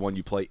ball be the one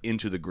you play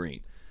into the green.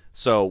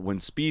 So when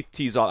Spieth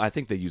tees off, I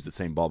think they use the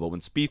same ball, but when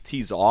Spieth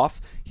tees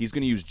off, he's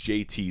going to use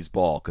JT's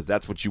ball because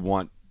that's what you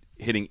want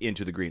hitting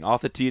into the green.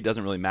 Off the tee, it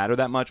doesn't really matter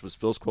that much, was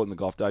Phil's quote in the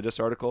Golf Digest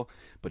article,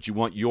 but you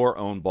want your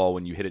own ball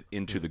when you hit it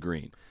into the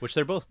green. Which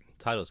they're both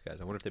Titleist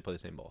guys. I wonder if they play the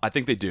same ball. I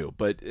think they do,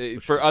 but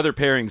for other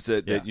pairings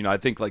that I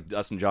think like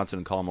Dustin Johnson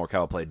and Colin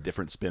Morikawa play a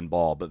different spin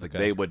ball, but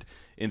they would,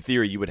 in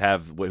theory, you would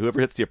have whoever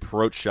hits the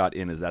approach shot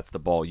in that's the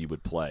ball you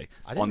would play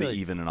on the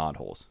even and odd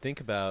holes. Think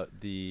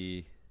about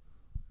the.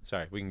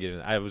 Sorry, we can get into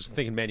that. I was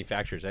thinking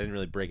manufacturers. I didn't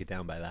really break it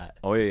down by that.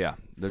 Oh, yeah.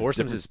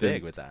 Foursomes is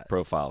big with that.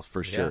 Profiles,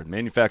 for sure. Yeah.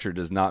 Manufacturer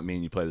does not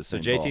mean you play the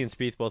same So JT ball. and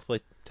Spieth both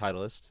play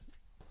Titleist.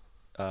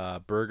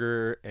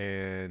 Berger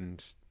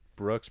and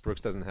Brooks.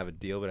 Brooks doesn't have a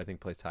deal, but I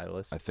think plays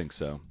Titleist. I think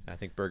so. I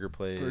think Berger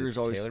plays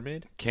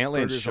TaylorMade.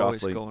 Cantlay and Berger's Schauffele.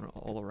 always going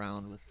all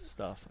around with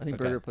stuff. I think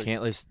Berger plays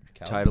Cantlay's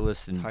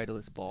Titleist and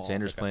Titleist ball.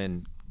 Xander's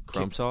playing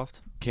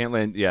Chromsoft.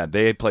 Cantlay,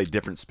 they play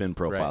different spin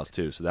profiles,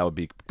 too, so that would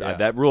be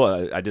that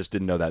rule. I just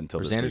didn't know that until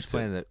this week. Xander's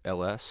playing the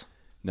LS.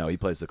 No, he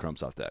plays the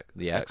Chromsoft deck.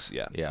 The X?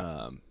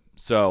 Yeah.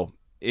 So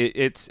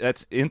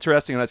that's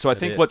interesting. And so I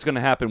think what's going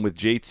to happen with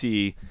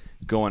JT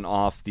going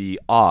off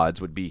the odds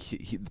would be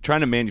he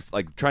trying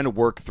to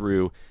work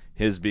through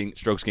his being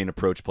strokes gained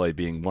approach play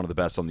being one of the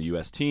best on the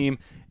U.S. team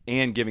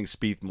and giving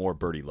Spieth more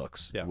birdie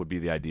looks would be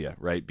the idea,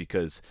 right?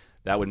 Because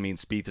that would mean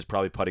Spieth is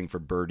probably putting for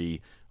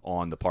birdie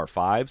on the par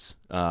fives.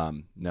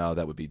 No,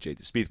 that would be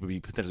JT. Spieth would be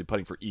potentially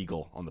putting for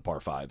eagle on the par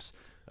fives.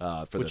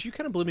 Which you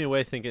kind of blew me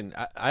away thinking.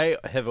 I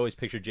have always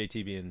pictured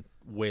JT being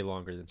way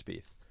longer than Spieth.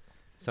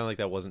 It sounded like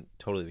that wasn't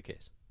totally the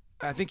case.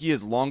 I think he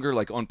is longer,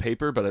 like on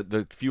paper, but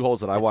the few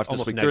holes that I watched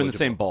this week, they're in the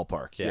same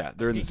ballpark. Yeah,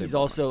 they're in the same. He's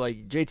also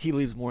like JT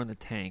leaves more in the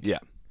tank. Yeah,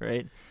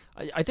 right.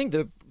 I think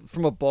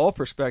from a ball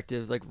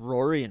perspective, like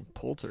Rory and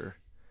Poulter.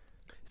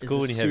 It's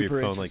cool when you have your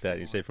phone like that.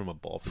 You say from a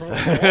ball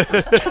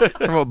perspective.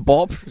 From a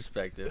ball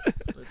perspective.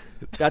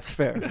 That's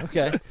fair.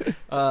 Okay.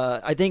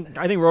 I think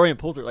Rory and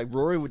Poulter, like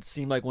Rory would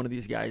seem like one of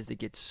these guys that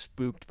gets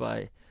spooked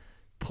by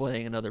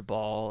playing another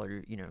ball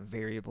or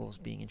variables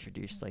being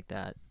introduced like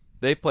that.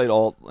 They played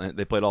all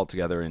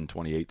together in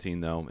 2018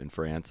 though in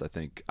France. I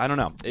think I don't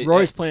know.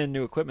 Rory's playing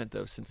new equipment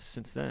though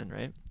since then,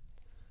 right?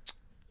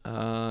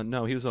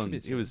 No, he was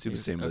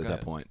same at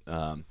that point.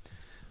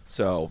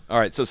 So, all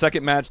right. So,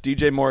 second match: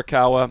 DJ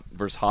Morikawa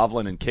versus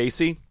Hovland and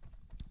Casey.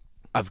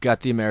 I've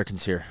got the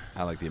Americans here.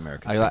 I like the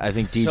Americans. I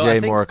think DJ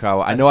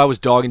Morikawa. I know I was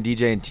dogging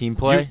DJ in team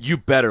play. You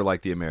better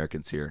like the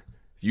Americans here.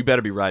 You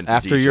better be riding for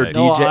after DJ. your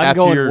no, DJ. I'm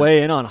going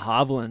way in on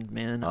Hovland,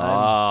 man.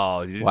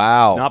 Oh,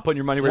 wow! Not putting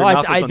your money where your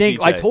mouth is on DJ.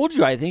 I told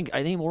you. I think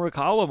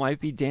Morikawa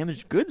might be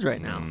damaged goods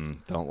right now.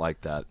 Don't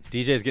like that.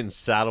 DJ's getting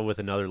saddled with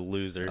another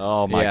loser.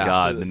 Oh my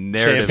God! The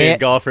narrative. Champion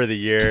golfer of the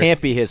year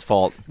can't be his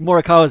fault.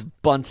 Morikawa's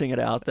bunting it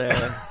out there.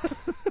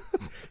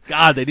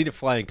 God, they need to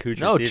fly in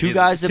Kuchar. No, two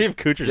guys see if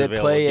Kuchar's that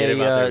available. play Get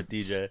him out there a with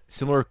DJ.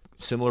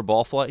 similar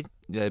ball flight.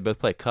 Yeah, they both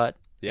play cut.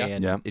 Yeah.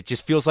 And it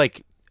just feels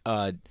like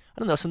I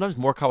don't know. Sometimes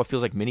Morikawa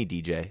feels like mini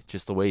DJ,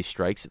 just the way he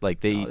strikes.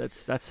 Like they.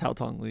 That's Hao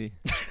Tong Lee.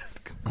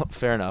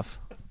 Fair enough.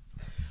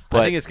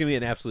 But I think it's gonna be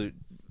an absolute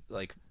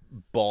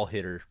ball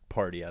hitter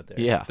party out there.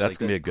 Yeah, that's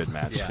gonna be a good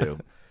match too.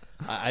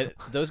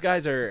 Those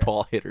guys are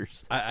ball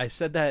hitters. I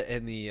said that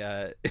in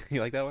the you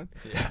like that one?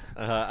 Yeah.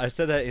 I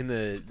said that in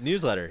the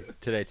newsletter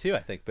today too. I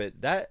think,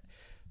 but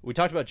we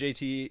talked about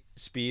JT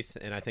Spieth,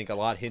 and I think a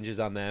lot hinges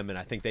on them, and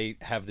I think they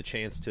have the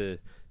chance to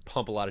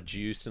pump a lot of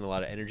juice and a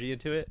lot of energy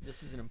into it.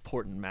 This is an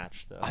important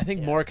match, though. I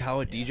think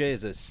Morikawa DJ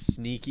is a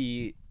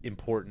sneaky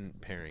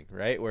important pairing,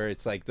 right? Where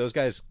it's like those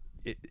guys,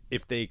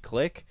 if they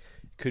click,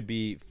 could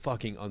be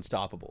fucking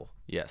unstoppable.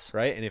 Yes.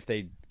 Right, and if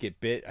they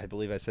get bit, I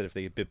believe I said if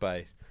they get bit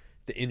by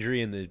the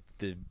injury and the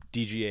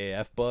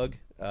DGAF bug,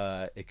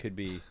 it could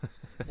be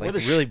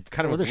really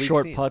kind of the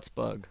short putts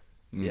bug.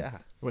 Yeah,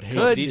 would hate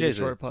to see the DJ's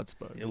short putts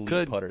bug.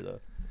 Elite putter though.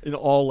 In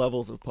all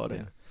levels of putting.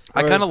 Yeah.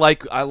 I kind of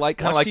like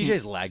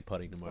DJ's lag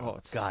putting tomorrow.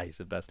 He's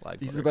the best lag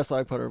putter. He's the best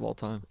lag putter of all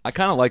time. I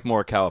kind of like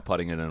Morikawa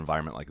putting in an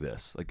environment like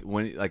this,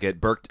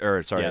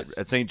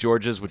 at St.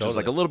 George's, which was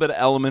like a little bit of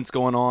elements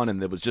going on,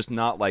 and it was just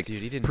not like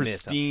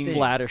pristine,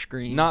 flattish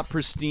greens, not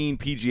pristine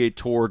PGA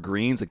Tour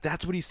greens. Like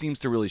that's what he seems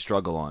to really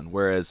struggle on.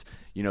 Whereas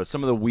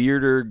some of the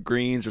weirder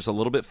greens, just a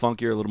little bit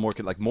funkier, a little more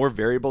more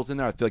variables in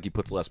there. I feel like he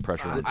puts less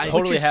pressure.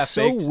 Which is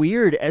so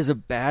weird as a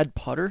bad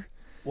putter.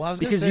 Well,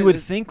 because you would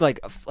think like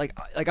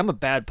I'm a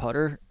bad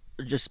putter,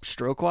 just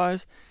stroke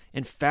wise,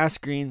 and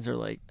fast greens are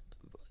like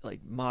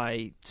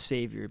my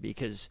savior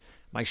because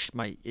I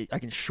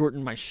can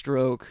shorten my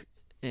stroke,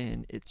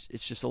 and it's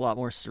just a lot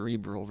more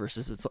cerebral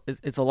versus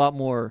it's a lot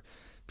more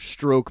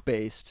stroke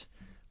based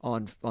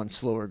on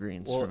slower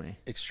greens for me.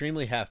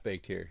 Extremely half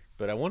baked here,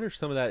 but I wonder if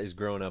some of that is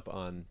growing up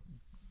on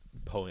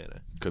Poana.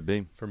 Could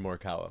be for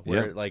Morikawa.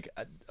 Where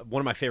one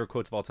of my favorite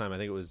quotes of all time, I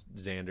think it was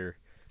Xander.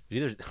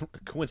 Either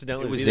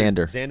coincidentally, it was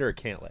Xander. Xander or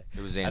Cantlay.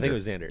 It was Xander. I think it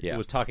was Xander. Yeah. It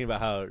was talking about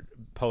how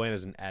Poana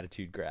is an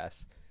attitude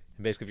grass,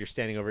 and basically, if you're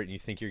standing over it and you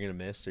think you're gonna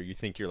miss, or you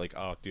think you're like,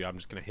 oh, dude, I'm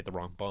just gonna hit the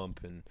wrong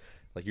bump, and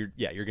you're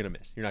gonna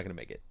miss. You're not gonna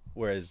make it.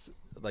 Whereas,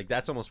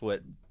 that's almost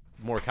what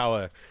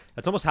Morikawa.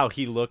 That's almost how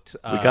he looked.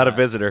 We got a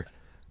visitor.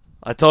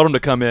 I told him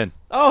to come in.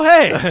 Oh,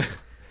 hey.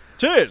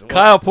 Cheers.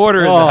 Kyle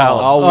Porter in the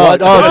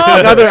house.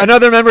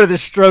 Another member of the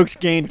Strokes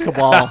gained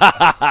cabal.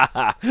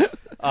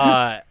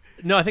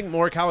 No, I think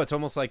Morikawa, it's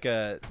almost like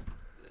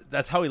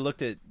that's how he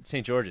looked at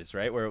St. George's,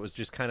 right? Where it was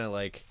just kind of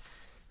like,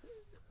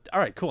 all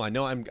right, cool. I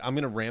know I'm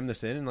going to ram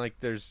this in, and like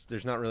there's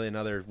not really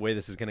another way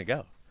this is going to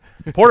go.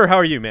 Porter, how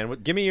are you, man?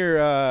 Give me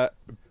your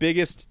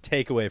biggest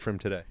takeaway from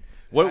today.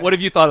 What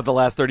have you thought of the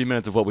last 30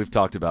 minutes of what we've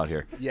talked about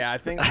here? Yeah, I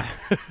think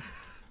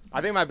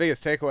my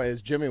biggest takeaway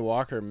is Jimmy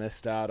Walker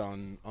missed out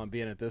on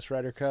being at this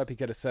Ryder Cup. He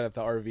could have set up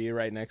the RV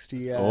right next to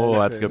you guys. Oh,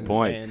 that's a good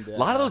point. A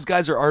lot of those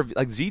guys are RV.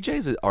 Like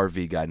ZJ's an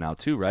RV guy now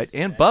too, right?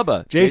 And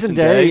Bubba. Jason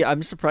Day.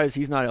 I'm surprised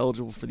he's not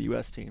eligible for the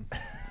U.S. team.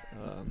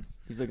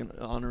 He's like an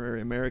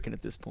honorary American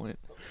at this point.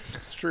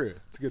 It's true.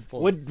 It's a good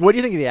point. What do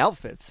you think of the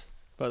outfits,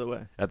 by the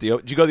way? Did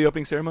you go to the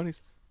opening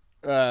ceremonies?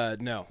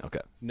 No.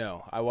 Okay.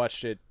 No, I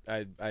watched it.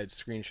 I had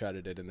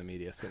screenshotted it in the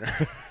media center.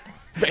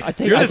 I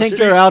think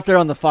they're out there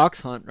on the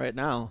fox hunt right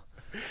now.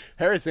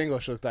 Harris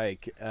English looked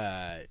like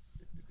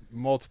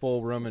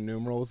multiple Roman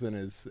numerals in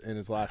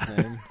his last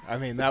name. I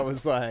mean, that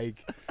was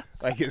like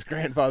his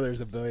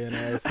grandfather's a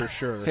billionaire for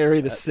sure.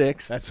 Harry the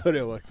Sixth. That's what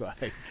it looked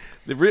like.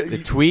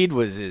 The tweed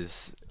was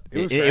his.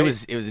 It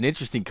was an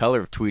interesting color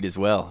of tweed as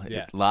well.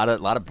 Yeah. A lot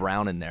of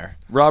brown in there.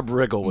 Rob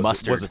Riggle was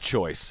Mustard. a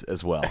choice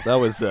as well. That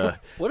was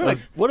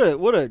what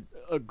a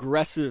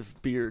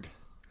aggressive beard.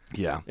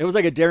 yeah. It was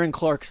like a Darren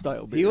Clark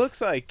style beard. He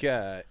looks like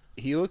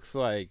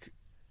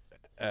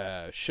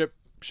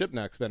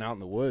Shipnuck's been out in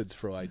the woods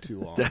for like too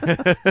long.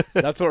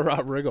 That's what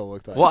Rob Riggle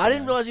looked like. Well, I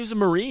didn't realize he was a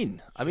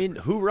Marine. I mean,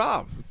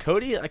 hoorah.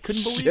 Cody, I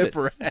couldn't believe it.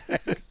 Shipwreck.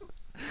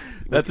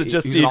 That's a He's an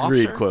Justine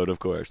officer? Reed quote, of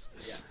course.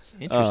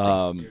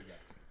 Interesting.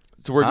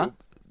 So we're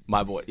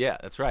My boy. Yeah,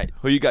 that's right.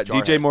 who you got?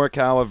 Jarhead. DJ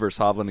Morikawa versus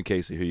Hovland and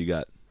Casey. Who you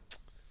got?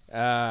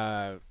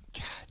 DJ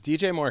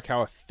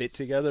Morikawa fit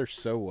together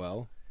so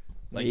well.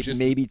 Like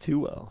maybe too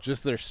well.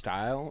 just their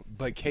style.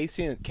 But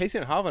Casey and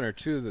Hovland are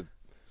two of the,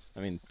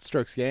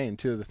 strokes gained,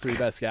 two of the three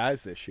best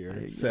guys this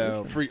year.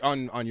 So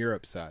on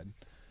Europe's side,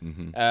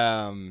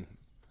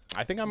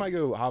 I think I might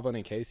go Hovland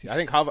and Casey. I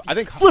think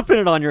Flipping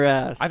it on your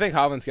ass. I think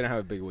Hovland's gonna have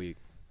a big week.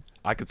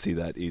 I could see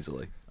that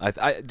easily.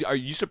 Are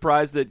you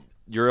surprised that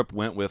Europe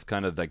went with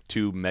kind of like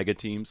two mega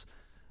teams,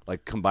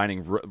 like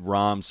combining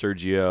Rahm,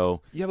 Sergio?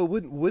 Yeah, but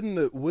wouldn't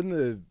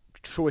the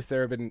choice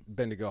there have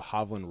been to go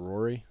Hovland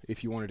Rory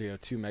if you wanted to go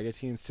two mega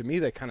teams? To me,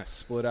 they kind of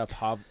split up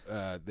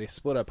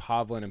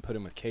Hovland and put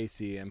him with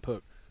Casey and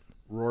put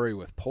Rory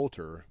with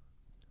Poulter,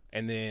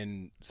 and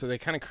then so they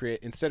kind of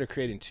instead of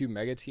creating two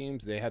mega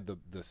teams, they had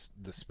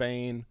the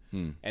Spain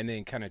and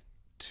then kind of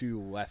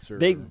two lesser.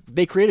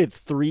 They created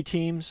three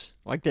teams.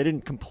 Like they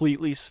didn't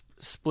completely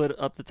split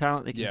up the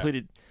talent. They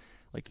completed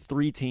like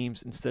three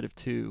teams instead of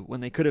two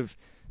when they could have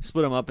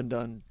split them up and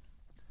done,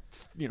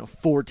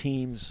 four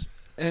teams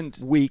And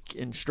weak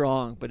and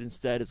strong. But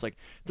instead, it's like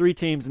three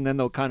teams, and then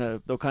they'll kind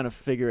of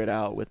figure it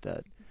out with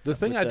that. The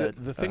thing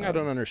I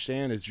don't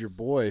understand is your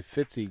boy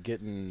Fitzy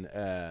getting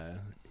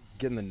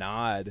the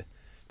nod.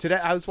 Today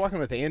I was walking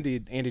with Andy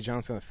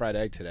Johnson on the Fried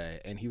Egg today,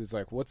 and he was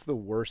like, "What's the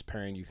worst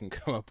pairing you can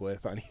come up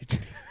with on each?"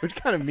 Which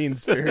kind of mean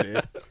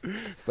spirited,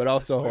 but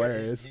also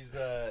hilarious.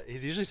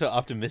 He's usually so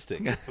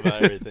optimistic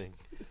about everything.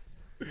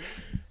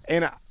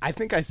 And I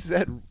think I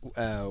said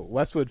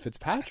Westwood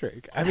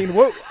Fitzpatrick. I mean,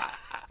 what?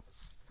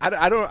 I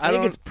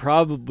think it's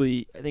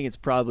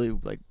probably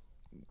like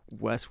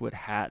Westwood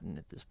Hatton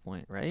at this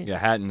point, right? yeah,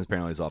 Hatton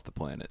apparently is off the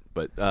planet.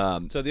 But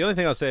So the only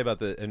thing I'll say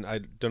about and I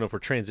don't know if we're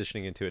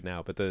transitioning into it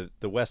now, but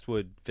the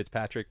Westwood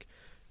Fitzpatrick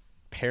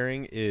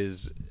pairing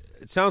it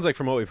sounds like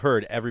from what we've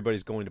heard,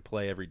 everybody's going to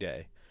play every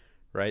day,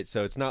 right?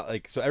 So it's not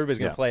like everybody's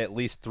going to play at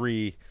least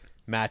 3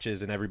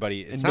 matches, and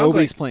everybody. It and sounds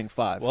nobody's like, playing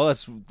 5. Well,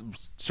 that's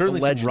certainly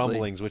Allegedly. some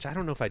rumblings, which I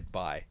don't know if I'd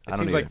buy. It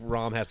seems like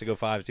Rahm has to go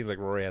 5. It seems like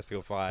Rory has to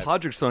go 5.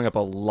 Podrick's throwing up a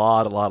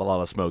lot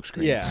of smoke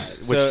screens. Yeah,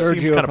 which so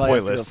seems kind of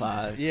pointless.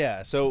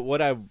 Yeah. So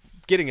what I'm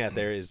getting at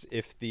there is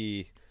if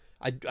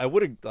I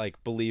would have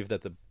believed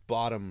that the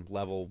bottom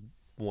level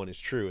one is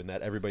true and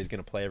that everybody's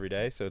going to play every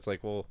day. So it's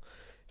like, well,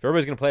 if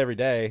everybody's going to play every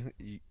day,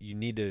 you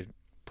need to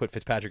put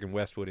Fitzpatrick and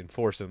Westwood in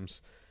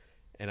foursomes.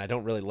 And I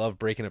don't really love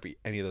breaking up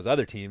any of those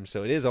other teams,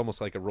 so it is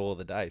almost like a roll of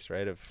the dice,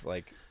 right? Of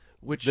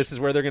which this is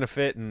where they're going to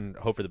fit and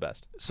hope for the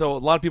best. So a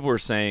lot of people were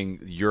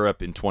saying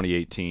Europe in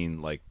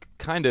 2018,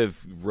 kind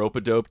of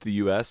rope-a-doped the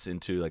U.S.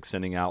 into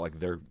sending out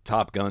their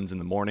top guns in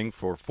the morning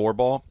for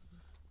 4-ball,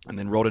 and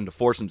then rolled into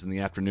foursomes in the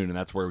afternoon, and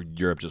that's where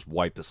Europe just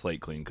wiped the slate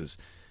clean because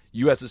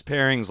U.S.'s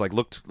pairings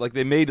looked like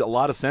they made a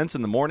lot of sense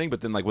in the morning, but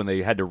then when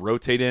they had to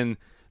rotate in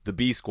the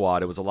B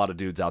squad, it was a lot of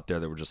dudes out there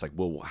that were just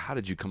well, how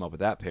did you come up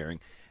with that pairing?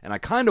 And I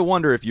kind of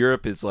wonder if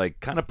Europe is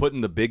kind of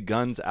putting the big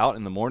guns out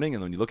in the morning,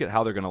 and when you look at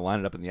how they're going to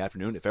line it up in the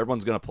afternoon, if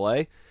everyone's going to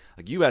play,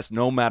 U.S.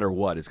 no matter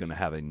what is going to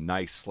have a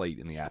nice slate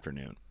in the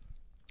afternoon,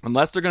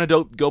 unless they're going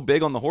to go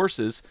big on the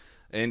horses,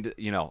 and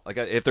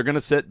if they're going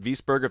to sit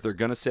Wiesberger, if they're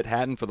going to sit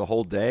Hatton for the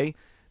whole day.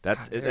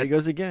 There he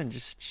goes again,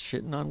 just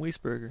shitting on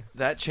Wiesberger.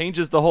 That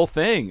changes the whole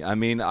thing. I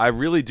mean, I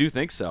really do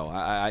think so.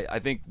 I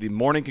think the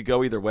morning could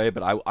go either way,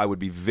 but I would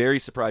be very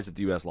surprised if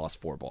the U.S.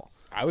 lost 4-ball.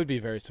 I would be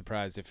very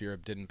surprised if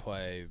Europe didn't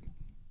play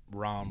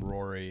Rahm,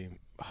 Rory,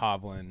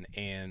 Hovland,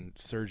 and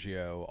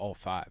Sergio all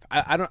 5.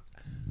 I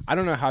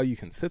don't know how you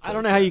can sit. I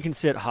don't know how you can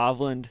sit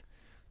Hovland,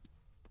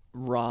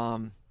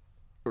 Rahm,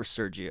 or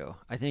Sergio.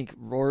 I think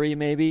Rory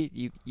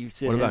maybe you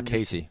sit. What him about just-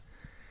 Casey?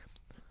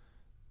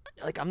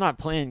 Like I'm not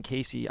playing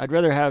Casey. I'd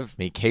rather have.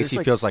 I mean, Casey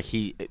there's, feels like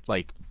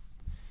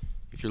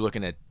if you're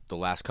looking at the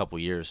last couple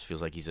years,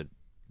 feels like he's a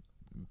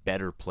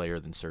better player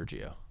than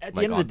Sergio. At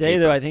the end of the on day, paper.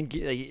 though, I think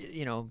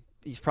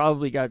he's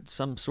probably got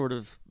some sort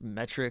of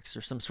metrics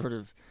or some sort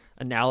of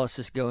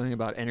analysis going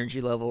about energy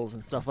levels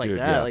and stuff like Dude,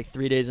 that, yeah. like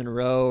 3 days in a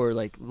row, or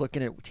like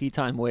looking at tee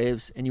time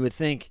waves. And you would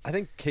think I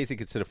think Casey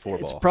could sit a 4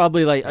 it's ball.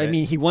 probably like I right?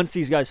 mean he wants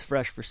these guys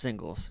fresh for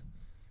singles,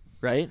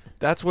 right?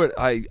 That's what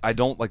I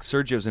don't like.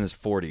 Sergio's in his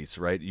 40s,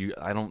 right?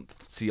 I don't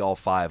see all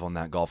 5 on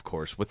that golf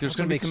course. But there's He's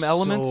going to be gonna some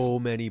make elements. So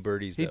many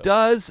birdies. He though.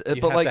 does, You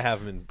but have like to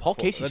have him in. Paul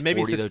Casey's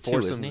maybe 40 sits though, too,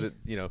 isn't foursomes.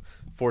 he?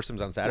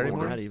 Foursomes on Saturday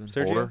Older, morning. not even.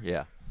 Sergio? Older,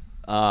 yeah.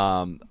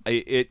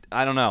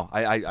 I don't know.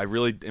 I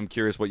really am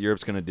curious what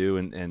Europe's going to do,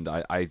 and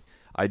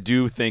I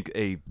do think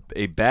a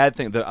bad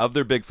thing that of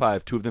their big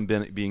 5, 2 of them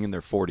being in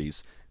their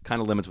 40s kind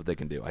of limits what they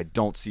can do. I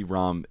don't see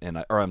Rahm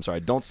I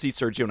don't see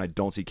Sergio, and I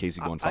don't see Casey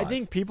going 5. I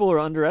think people are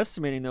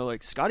underestimating though.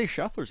 Like Scotty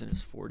Scheffler's in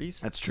his 40s.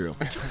 that's true.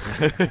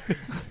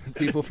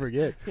 People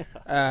forget.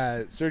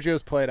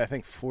 Sergio's played, I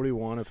think,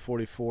 41 of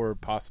 44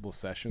 possible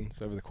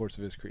sessions over the course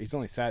of his career. He's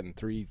only sat in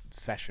 3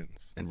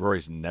 sessions, And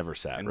Rory's never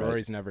sat. and right?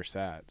 Rory's never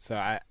sat. So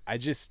I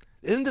just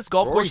Isn't this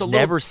golf Rory's course a little?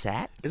 never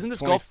sat. Isn't this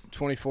 20, golf?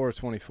 24 or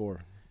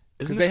 24.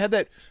 Isn't Because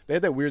this, they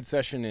had that weird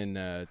session in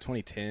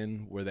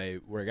 2010 where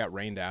it got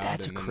rained out.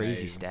 That's a and then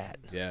crazy they- stat.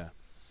 Yeah.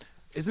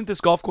 Isn't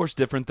this golf course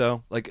different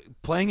though? Like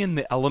playing in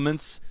the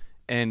elements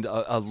and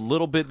a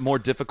little bit more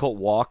difficult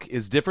walk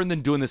is different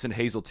than doing this in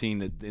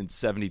Hazeltine in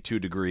 72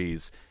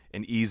 degrees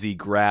and easy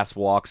grass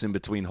walks in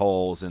between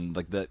holes and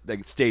like the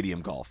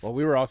stadium golf. Well,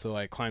 we were also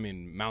like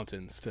climbing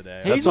mountains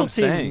today. That's what I'm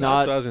Hazeltine's saying.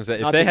 not. That's what I was gonna say.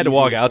 If not they the had to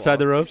walk easiest outside walk.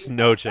 the ropes,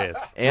 no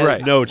chance. And,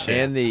 Right. No chance.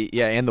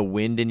 And the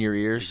wind in your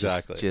ears.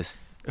 Exactly. Just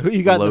Who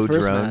you got in low the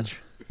first drone.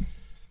 match?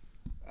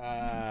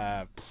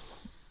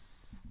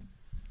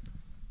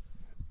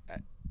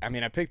 I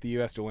mean, I picked the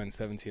U.S. to win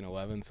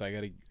 17-11, so I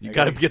got to. You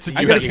got to get some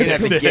I gotta US You're gonna have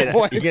hits to in. get a,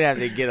 points. you're gonna have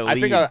to get a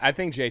lead. I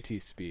think JT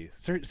Spieth,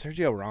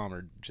 Sergio Rahm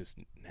are just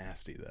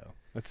nasty though.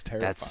 That's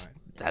terrifying.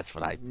 That's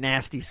what I.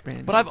 Nasty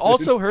Spaniard. But I've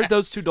also heard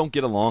those two don't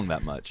get along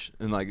that much.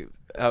 And like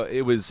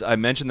I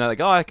mentioned that like,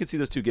 oh, I could see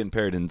those two getting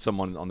paired, and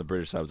someone on the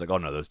British side was like, oh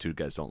no, those two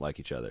guys don't like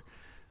each other.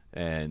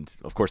 And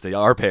of course they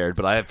are paired,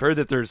 but I have heard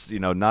that there's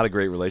not a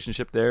great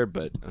relationship there.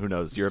 But who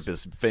knows? Europe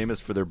is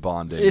famous for their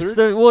bonding. It's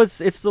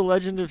the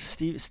legend of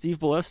Steve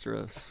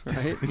Ballesteros,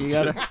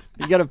 right?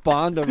 You gotta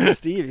bond over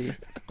Stevie.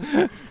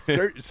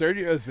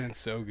 Sergio's been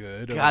so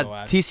good. Over God, the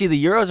last, TC,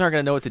 the Euros aren't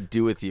gonna know what to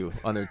do with you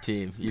on their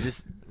team. You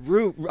just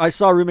I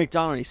saw Rue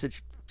McDonald. He said,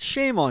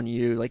 "Shame on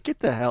you! Like, get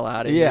the hell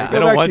out of Yeah. here. They Go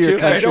don't back want to your you?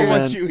 country, I don't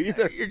want man." you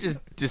either. you're just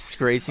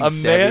disgracing A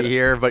Seve man-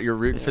 here, but you're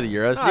rooting for the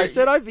Euros. No, I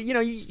said,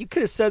 you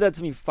could have said that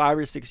to me 5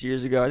 or 6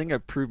 years ago. I think I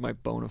proved my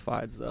bona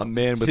fides though. a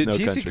man with no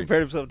TC country.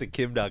 compared himself to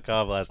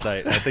Kim.com last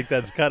night. I think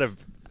that's kind of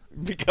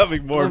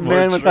becoming more A and more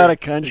man true. without a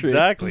country.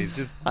 Exactly. He's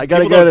just I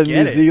gotta people go don't to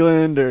get New it.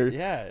 Zealand or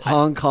Yeah.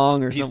 Hong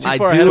Kong or He's something. too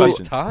far ahead of his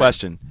time.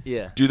 Question.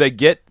 Yeah. Do they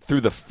get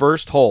through the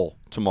first hole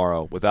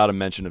tomorrow without a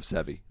mention of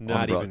Seve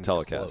Not on the even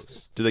telecast?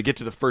 close. Do they get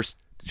to the first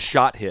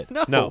shot hit?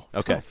 No.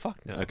 Okay. Oh, fuck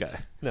no. Okay.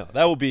 No,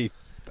 that will be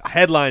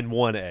headline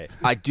 1A.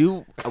 I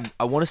do.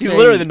 I want to say He's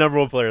literally the number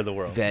 1 player in the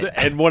world that-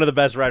 and one of the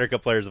best Ryder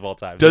Cup players of all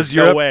time. Does There's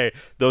no Europe- way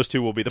those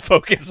two will be the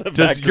focus of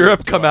Does that Europe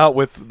group come tomorrow. out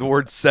with the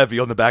word Seve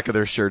on the back of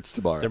their shirts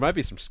tomorrow? There might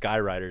be some sky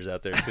riders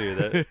out there too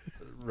that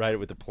ride it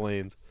with the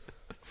planes.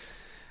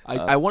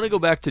 I want to go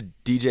back to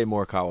DJ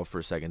Morikawa for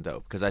a second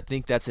though, because I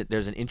think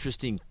there's an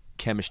interesting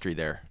chemistry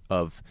there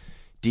of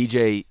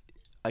DJ.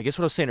 I guess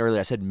what I was saying earlier,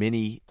 I said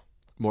mini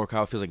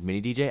Morikawa feels like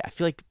mini DJ. I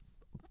feel like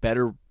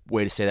better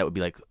way to say that would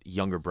be like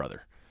younger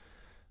brother.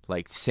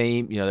 Like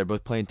same, they're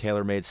both playing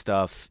tailor-made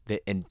stuff.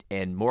 And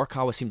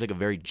Morikawa seems like a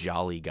very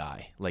jolly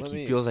guy. Like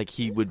he feels like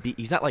he would be.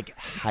 He's not like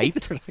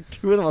hyped. They're like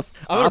two of the most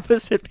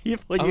opposite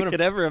people you gonna- could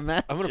ever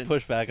imagine. I'm gonna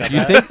push back on You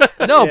that.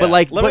 think? No, but Yeah.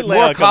 like, let me but lay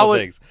out a couple Morikawa.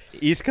 things.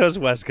 East Coast,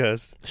 West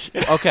Coast.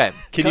 Okay,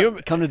 Can you?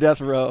 Come to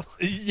death row.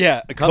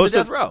 Yeah, Come to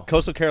death row.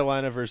 Coastal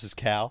Carolina versus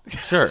Cal.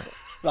 sure.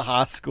 The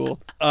high school.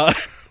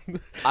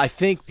 I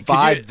think Could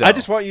five. you- though. I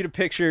just want you to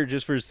picture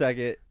just for a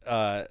second,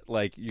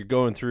 like you're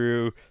going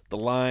through the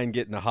line,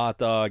 getting a hot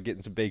dog,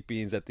 getting some baked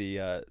beans at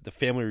the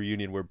family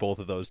reunion where both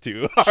of those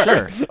two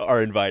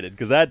are invited,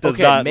 because that does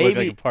not look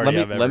like a party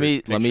I've ever let me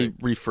pictured.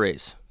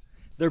 rephrase.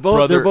 They're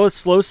both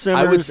slow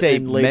simmers. I would say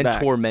and laid back.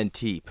 mentor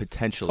mentee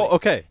potentially. Oh,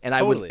 okay, and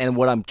totally. and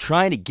what I'm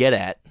trying to get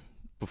at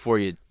before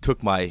you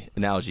took my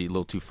analogy a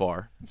little too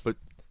far, but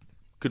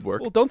good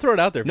work. Well, don't throw it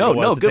out there. For No, the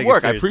ones to good take it work. I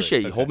seriously.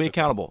 appreciate you. Okay. Hold me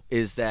accountable.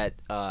 Is that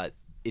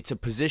it's a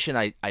position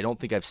I don't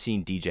think I've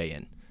seen DJ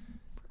in.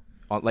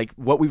 Like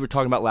what we were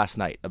talking about last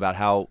night about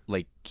how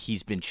like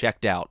he's been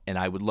checked out, and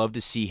I would love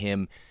to see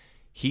him.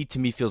 He to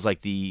me feels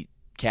like the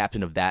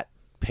captain of that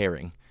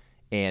pairing,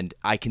 And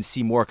I can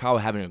see Morikawa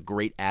having a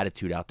great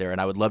attitude out there, and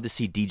I would love to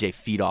see DJ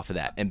feed off of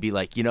that and be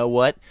like, you know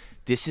what,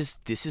 this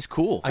is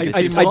cool. I do I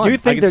think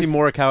can see there's-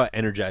 Morikawa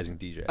energizing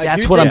DJ. I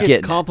That's do what think I'm getting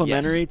It's at,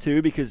 complimentary yes.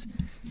 too, because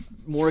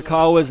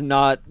Morikawa's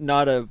not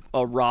a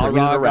rah Bringing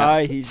it rah around.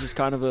 guy. He's just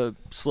kind of a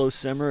slow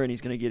simmer, and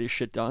he's going to get his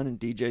shit done. And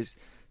DJ's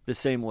the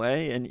same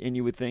way, and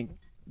you would think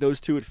those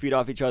two would feed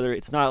off each other.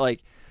 It's not like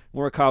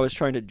Morikawa's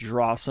trying to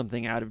draw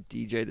something out of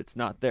DJ that's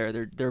not there.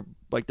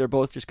 They're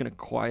both just going to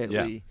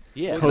quietly.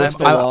 Yeah, and coast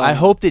I along.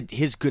 hope that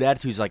his good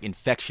attitude is like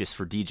infectious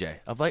for DJ.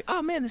 Of like,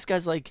 oh man, this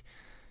guy's like,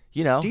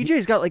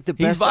 DJ's got like the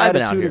he's best vibing out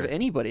attitude here. of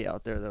anybody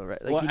out there, though,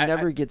 right? Like Well, he I-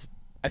 never gets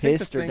I think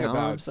the pissed or thing down on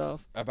about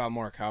himself.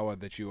 Morikawa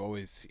that you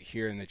always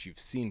hear and that you've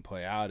seen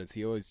play out is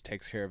he always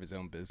takes care of his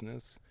own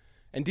business.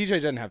 And DJ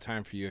doesn't have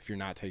time for you if you're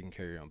not taking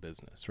care of your own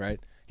business, right?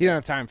 He don't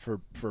have time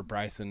for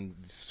Bryson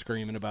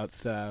screaming about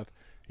stuff.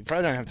 He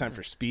probably don't have time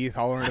for Spieth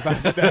hollering about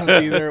stuff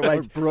either.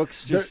 Like Or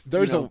Brooks there- just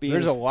there's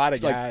being a lot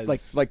of like,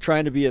 guys like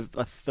trying to be a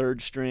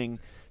third string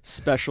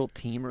special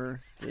teamer.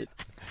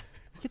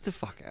 Get the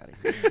fuck out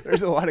of here.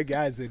 there's a lot of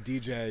guys that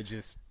DJ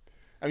just.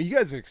 I mean, you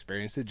guys have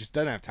experienced it. Just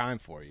doesn't have time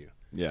for you.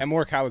 Yeah. And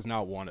Morikawa is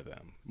not one of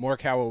them.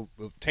 Morikawa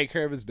will take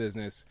care of his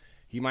business.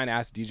 He might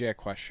ask DJ a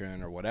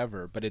question or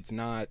whatever, but it's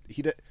not.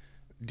 DJ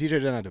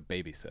doesn't have to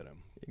babysit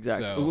him.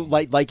 Exactly. So,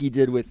 Like he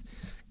did with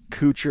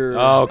Kuchar.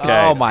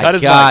 Okay. oh my Cut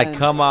his God, mic.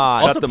 come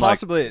on. Also, the mic.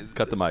 possibly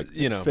Cut the mic.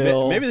 You know,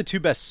 Phil. maybe the two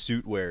best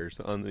suit wearers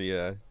on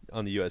the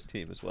U.S.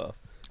 team as well.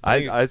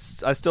 I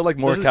still like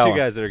Those are the Morikawa. two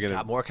guys that are gonna.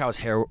 God, Morikawa's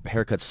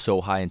haircut's so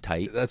high and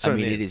tight. That's what I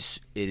mean. mean.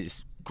 It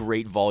is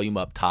great volume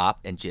up top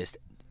and just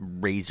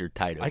razor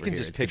tight over I can here.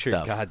 just It's good picture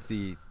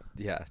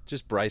stuff.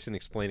 just Bryson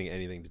explaining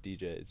anything to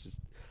DJ. It's just,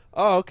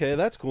 oh, okay,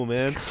 that's cool,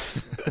 man.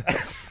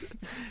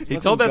 He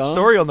Want told some that gum?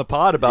 story on the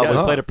pod about when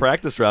Yeah. he played a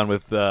practice round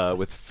with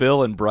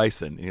Phil and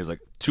Bryson, and he was like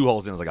 2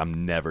 holes in. I was like,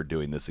 I'm never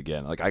doing this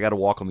again. Like I got to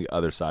walk on the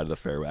other side of the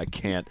fairway. I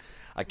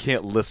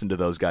can't listen to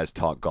those guys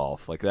talk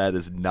golf. Like that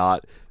is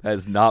not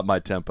my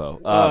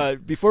tempo.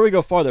 Before we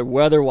go farther,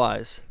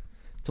 weather-wise,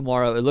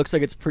 tomorrow it looks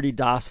like it's pretty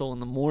docile in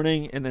the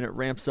morning, and then it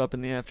ramps up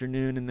in the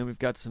afternoon, and then we've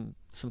got some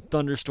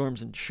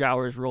thunderstorms and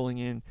showers rolling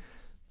in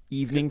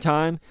evening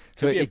time.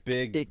 So be a it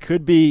big-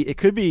 could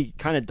be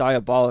kind of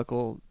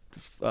diabolical.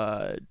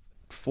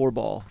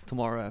 4-ball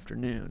tomorrow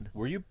afternoon.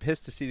 Were you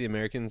pissed to see the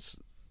Americans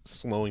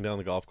slowing down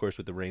the golf course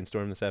with the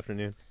rainstorm this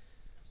afternoon?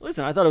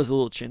 Listen, I thought it was a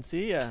little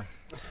chintzy. Yeah.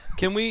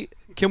 Can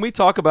we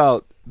talk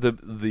about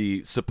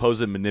the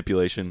supposed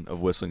manipulation of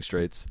Whistling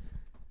Straits?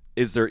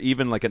 Is there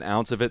even like an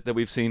ounce of it that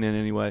we've seen in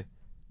any way?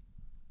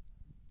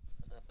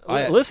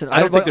 Listen,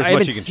 I don't think there's I much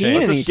haven't you can seen change.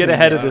 Let's just get anything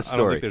ahead yet. of this I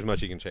don't story. think there's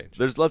much you can change.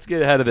 Let's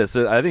get ahead of this.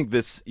 I think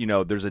this,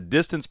 there's a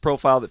distance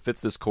profile that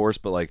fits this course,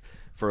 but like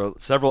for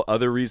several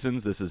other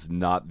reasons, this is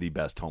not the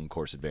best home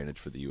course advantage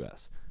for the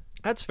U.S.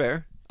 That's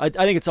fair. I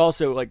think it's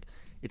also like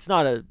it's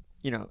not a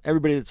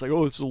everybody that's like,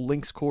 oh, it's a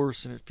links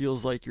course and it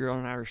feels like you're on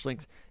an Irish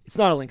links. It's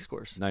not a links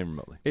course. Not even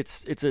remotely.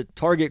 It's a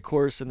target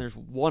course, and there's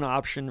one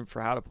option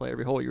for how to play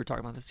every hole. You were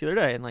talking about this the other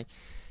day, and like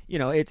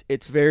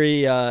it's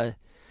very.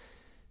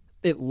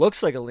 It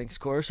looks like a links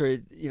course, or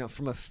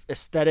from a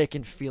aesthetic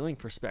and feeling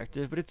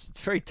perspective, but it's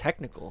very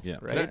technical. Yeah.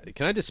 Right.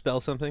 Can I dispel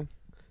something?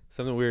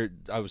 Something weird.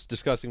 I was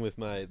discussing with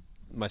my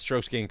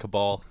strokes gain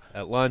cabal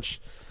at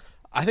lunch.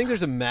 I think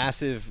there's a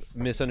massive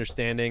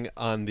misunderstanding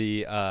on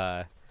the.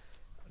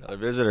 Another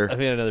visitor. I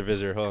think another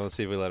visitor. Hold on, let's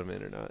see if we let him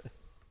in or not.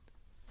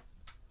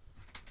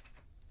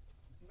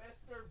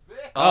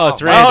 Oh,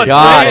 it's Randy.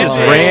 God, it's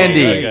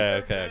Randy.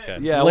 Okay.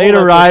 Yeah. Late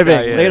we'll let this guy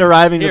arriving. in. Late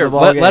arriving to Here, the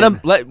ball let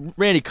game. him.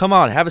 Randy, come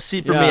on, have a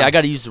seat for me. Yeah. I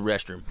got to use the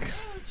restroom.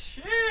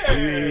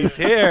 He's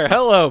here.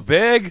 Hello,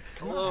 big.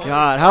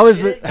 God, how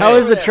is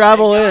the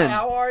travel in?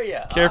 How are you?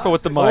 Careful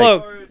with the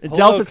mic. Did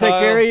Delta take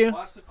care of you?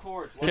 Watch the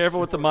courts. Careful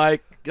with the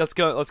mic. Let's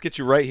go. Let's get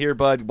you right here,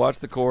 bud. Watch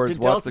the chords.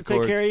 Did Watch Delta the take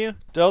chords. care of you?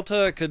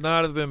 Delta could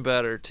not have been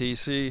better,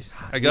 TC.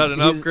 I got an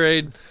He's-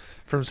 upgrade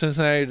from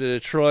Cincinnati to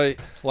Detroit.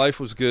 Life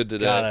was good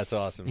today. God, that's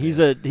awesome. He's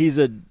man.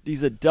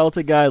 a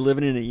Delta guy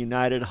living in a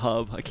United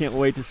hub. I can't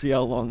wait to see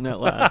how long that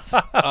lasts.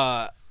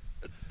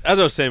 As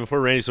I was saying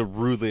before, Randy so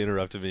rudely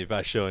interrupted me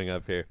by showing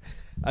up here.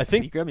 I Can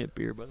you think grab me a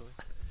beer, by the way?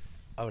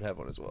 I would have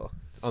one as well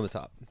on the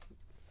top.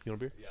 You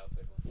want a beer?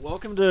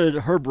 Welcome to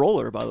Herb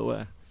Roller, by the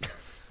way.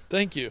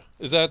 Thank you.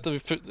 Is that the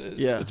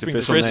Yeah. It's It's being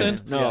official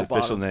christened? name. No, Yeah,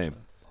 official bottom. name.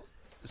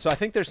 So I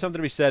think there's something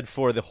to be said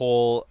for the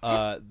whole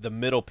the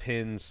middle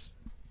pins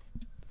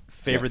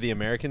favor Yes. the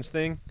Americans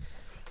thing,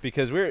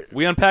 because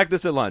We unpacked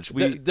this at lunch.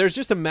 there's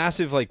just a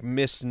massive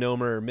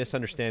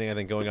misunderstanding I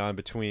think going on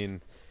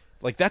between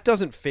that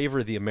doesn't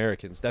favor the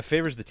Americans. That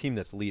favors the team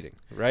that's leading,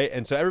 right?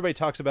 And so everybody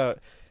talks about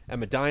at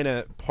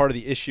Medina, part of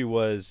the issue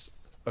was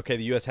okay,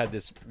 the U.S. had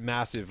this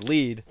massive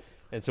lead,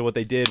 and so what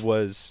they did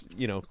was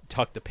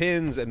tuck the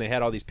pins, and they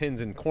had all these pins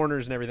in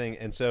corners and everything,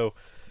 and so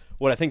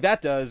what I think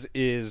that does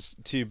is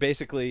to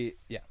basically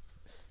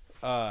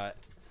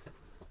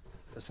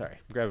sorry,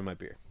 I'm grabbing my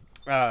beer.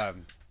 I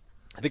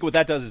think what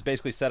that does is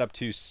basically set up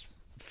to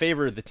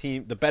favor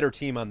the better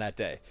team on that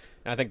day.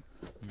 And I think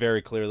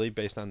very clearly,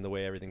 based on the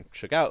way everything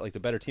shook out, the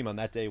better team on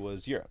that day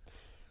was Europe,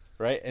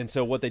 right? And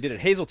so what they did at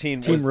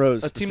Hazeltine Team was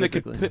Rose, A team that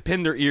could specifically.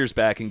 pin their ears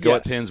back and go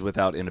at Yes. pins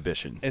without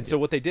inhibition. And so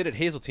what they did at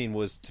Hazeltine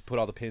was to put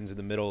all the pins in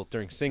the middle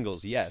during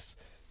singles. Yes.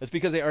 That's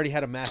because they already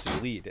had a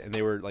massive lead and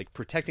they were like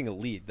protecting a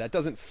lead. That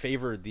doesn't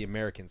favor the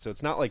Americans. So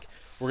it's not like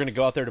we're going to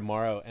go out there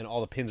tomorrow and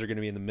all the pins are going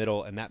to be in the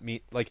middle and that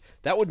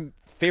would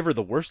favor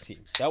the worst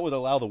team. That would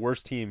allow the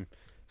worst team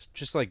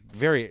just like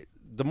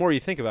the more you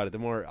think about it, the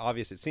more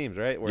obvious it seems,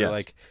 right? Where Yes.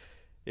 like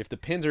if the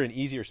pins are in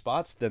easier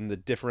spots, then the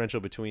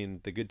differential between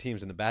the good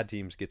teams and the bad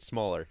teams gets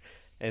smaller.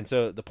 And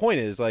so the point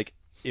is like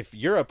if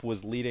Europe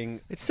was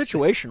leading It's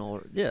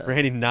situational. Yeah.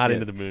 Randy not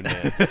into the Moon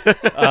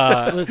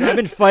Man. Listen, I've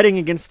been fighting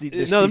against the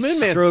No, the Moon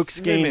Man's- strokes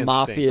Moon game Man's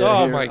mafia. stinks.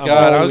 Oh here my all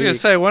God! I was gonna week.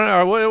 say, what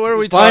are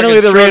we Finally, talking?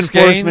 the Strokes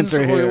reinforcements gains?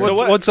 are here. What's, So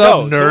what's no, up,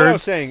 So what I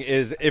was nerds? saying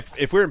is,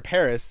 if we're in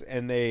Paris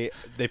and they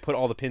put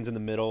all the pins in the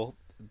middle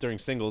during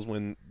singles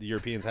when the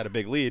Europeans had a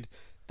big lead,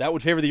 that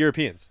would favor the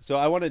Europeans. So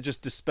I want to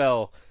just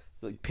dispel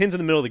like, pins in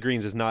the middle of the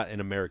greens is not an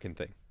American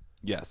thing.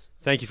 Yes.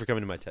 Thank you for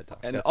coming to my TED Talk.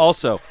 And That's it.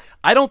 also,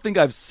 I don't think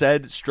I've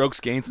said strokes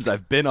gained since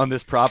I've been on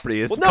this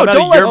property. It's Well, no, come out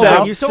don't of let your them- mouth.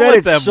 You Don't said let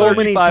it them so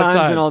many 35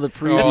 times in all the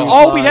previews. That's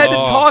all we had to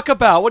Oh. talk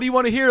about. What do you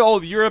want to hear? Oh,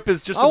 Europe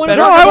is just I a want to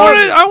better. talk I about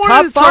wanted- I wanted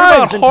top to talk about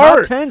fives and heart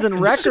top tens and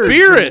and records.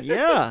 spirit. and-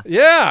 yeah.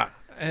 Yeah,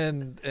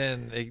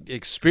 and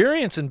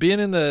experience and being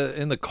in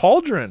the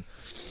cauldron.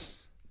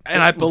 And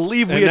I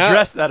believe we And now-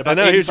 addressed that about and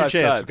now here's your 85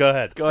 chance. times. Go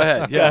ahead. Go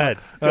ahead. Go Yeah. ahead.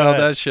 Go Oh, ahead.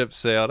 that ship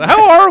sailed.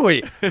 How are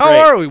we? How Great.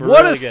 are we? We're What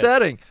really a good.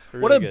 setting. We're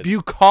What really a good.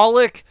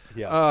 bucolic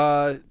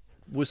Yeah.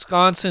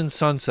 Wisconsin Is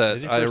sunset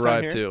your I first time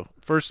arrived here? to.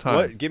 First time.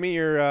 What? Give me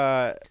your.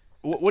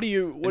 What are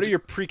your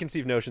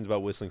preconceived notions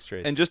about Whistling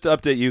Straits? And just to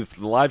update you,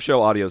 the live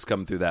show audio is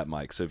coming through that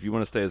mic, so if you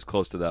want to stay as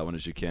close to that one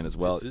as you can as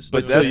well. Is this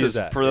But still this use is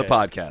that? for the Yeah.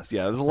 podcast.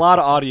 Yeah, there's a lot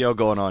of audio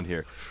going on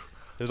here.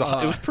 it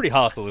was pretty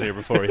hostile in here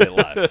before we hit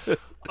live.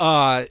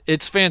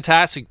 It's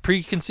fantastic.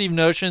 Preconceived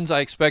notions. I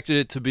expected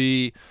it to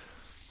be.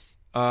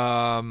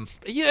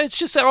 It's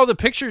just all the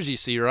pictures you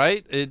see,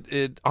 right?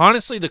 It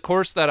honestly, the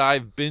course that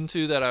I've been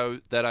to that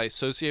I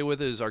associate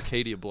with is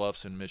Arcadia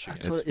Bluffs in Michigan.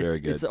 It's very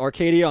good. It's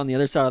Arcadia on the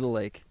other side of the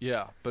lake.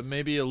 Yeah, but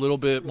maybe a little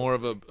bit more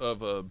of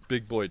a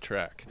big boy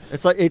track.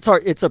 It's like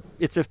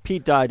it's if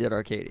Pete died at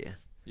Arcadia.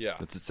 Yeah,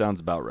 It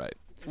sounds about right.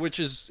 which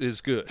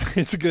is good.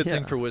 It's a good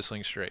thing Yeah. for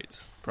Whistling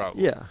Straits,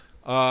 probably. Yeah.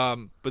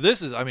 But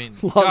this is, I mean,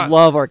 Love, God,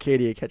 love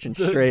Arcadia catching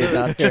strays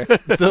out there.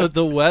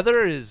 the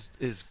weather is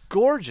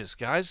gorgeous,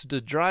 guys.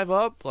 To drive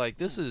up, like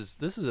this is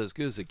as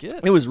good as it gets.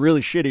 It was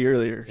really shitty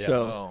earlier.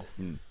 So Oh,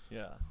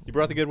 yeah. You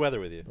brought the good weather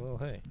with you. Well,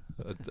 hey.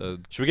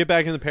 Should we get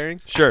back into the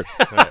pairings? Sure.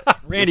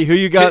 Randy, who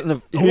you got in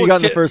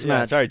the first Yeah,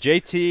 match? sorry,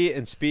 JT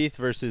and Spieth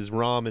versus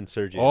Rom and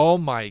Sergio. Oh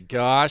my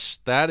gosh,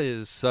 that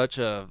is such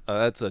a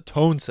that's a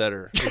tone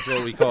setter. Is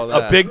what we call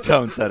that. A big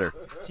tone setter.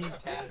 Team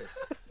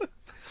Tapas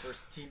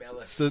versus Team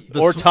LF.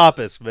 or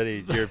Tapas,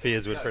 many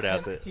Europeans would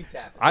pronounce it. Team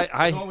Tapas.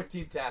 I- going with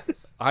Team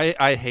Tapas.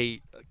 I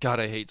hate. God,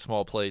 I hate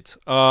small plates.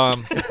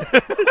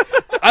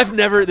 I've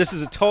never. This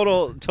is a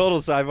total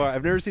sidebar.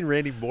 I've never seen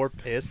Randy more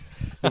pissed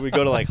when we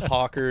go to like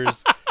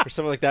Hawkers or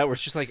something like that, where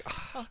it's just like,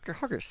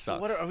 Hawker sucks.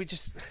 what are we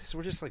just? So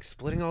we're just like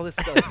splitting all this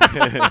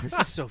stuff. This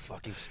is so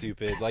fucking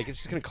stupid. Like it's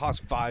just gonna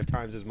cost 5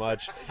 times as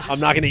much.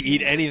 I'm not gonna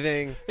eat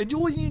anything. And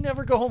you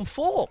never go home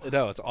full.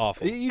 No, it's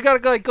awful. You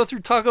gotta go through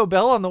Taco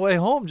Bell on the way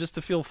home just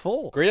to feel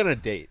full. Great on a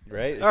date,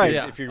 right? All right,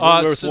 If you're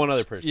with one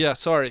other person. Yeah,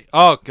 sorry.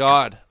 Oh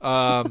God,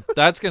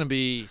 that's gonna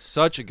be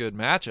such a good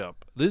matchup.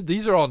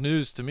 These are all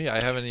news to me.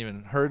 I haven't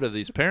even heard of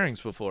these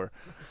pairings before.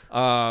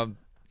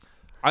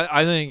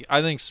 I think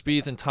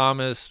Spieth and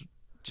Thomas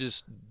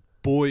just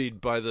buoyed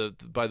by the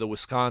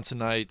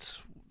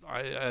Wisconsinites.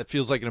 It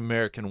feels like an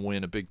American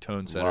win, a big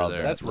tone setter Wow,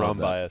 there. That's Love Rom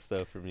that. bias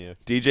though from you.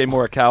 DJ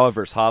Morikawa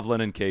versus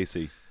Hovland and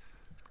Casey.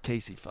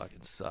 Casey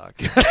fucking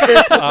sucks.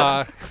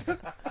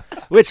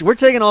 Which we're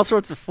taking all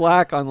sorts of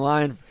flack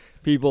online,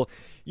 people.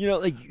 You know,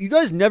 like you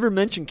guys never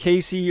mention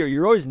Casey, or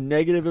you're always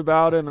negative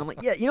about him. And I'm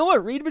like, yeah, you know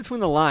what? Read between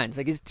the lines.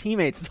 Like his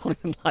teammates don't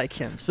even like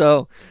him.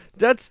 So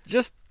that's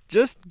just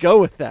go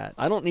with that.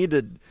 I don't need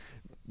to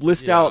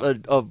list out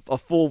a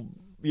full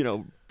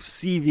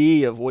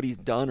CV of what he's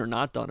done or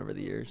not done over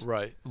the years.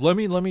 Right. Let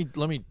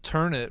me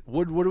turn it.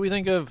 What do we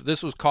think of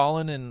this? Was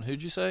Colin and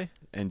who'd you say?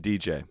 And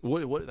DJ.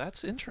 What?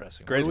 That's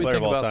interesting. Greatest What do we player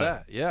think of all about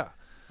time. that? Yeah.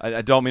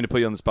 I don't mean to put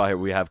you on the spot here.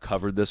 We have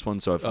covered this one,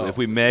 so if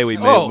we may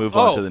move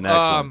on to the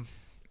next one.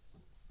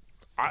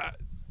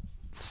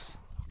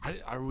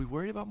 Are we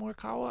worried about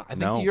Morikawa? I think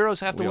No, the Euros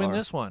have to we win are.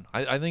 this one.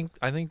 I think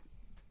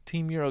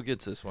Team Euro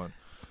gets this one.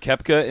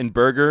 Kepka and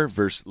Berger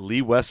versus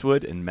Lee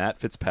Westwood and Matt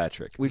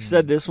Fitzpatrick. We've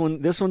said this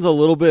one. This one's a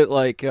little bit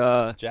like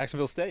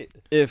Jacksonville State.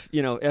 if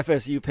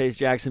FSU pays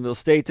Jacksonville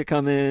State to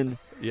come in.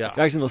 Yeah.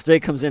 Jacksonville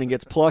State comes in and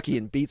gets plucky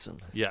and beats them.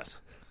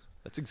 Yes.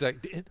 That's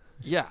exactly.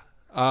 Yeah.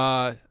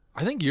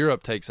 I think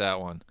Europe takes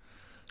that one.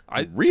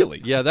 Really?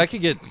 Yeah, that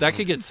could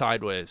get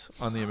sideways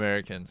on the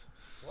Americans.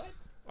 What?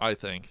 I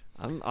think.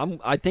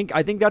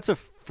 I think that's a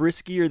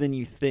friskier than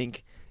you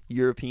think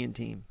European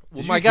team.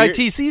 Well, Did my you guy hear-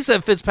 TC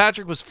said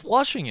Fitzpatrick was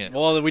flushing it.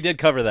 Well, we did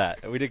cover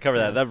that.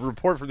 That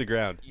report from the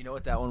ground. You know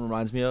what that one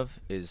reminds me of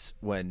is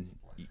when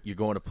you're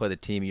going to play the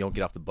team. You don't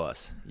get off the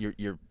bus.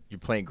 You're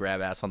playing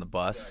grab ass on the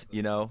bus.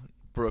 You know,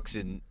 Brooks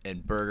and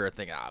Berger are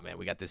thinking, oh man,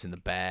 we got this in the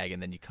bag,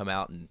 and then you come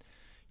out and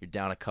you're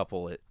down a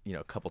couple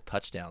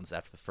touchdowns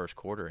after the first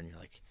quarter, and you're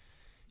like,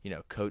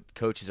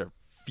 coaches are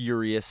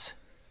furious.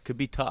 Could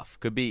be tough.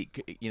 Could be,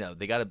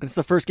 they got to. It's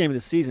the first game of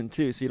the season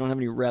too, so you don't have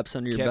any reps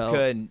under your belt.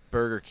 Kepka and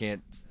Berger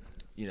can't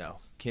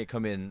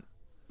come in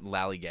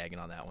lollygagging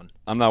on that one.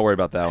 I'm not worried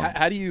about that one.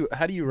 How do you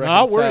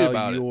Not worried reconcile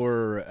about it.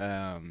 your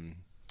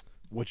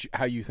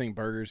how you think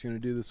Berger's going to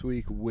do this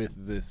week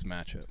with this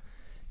matchup?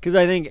 Because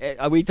I think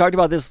we talked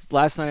about this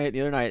last night, the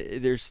other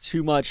night. There's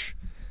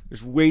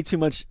way too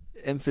much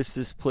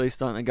emphasis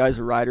placed on a guy's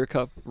Ryder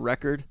Cup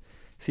record.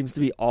 Seems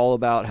to be all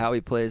about how he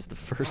plays the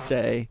first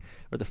day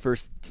or the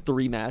first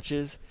 3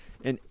 matches,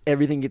 and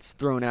everything gets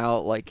thrown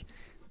out. Like,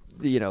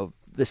 the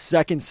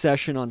second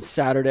session on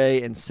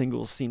Saturday and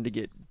singles seem to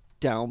get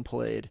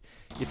downplayed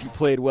if you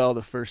played well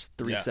the first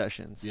 3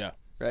 sessions. Yeah.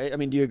 Right? I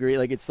mean, do you agree?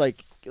 Like, it's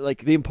like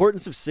the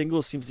importance of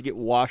singles seems to get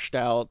washed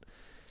out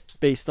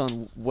based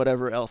on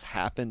whatever else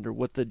happened or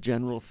what the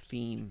general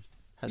theme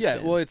has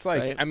been. Well, it's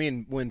like, right? I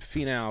mean, when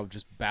Finau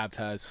just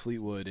baptized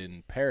Fleetwood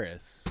in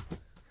Paris.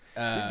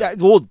 I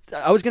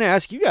was going to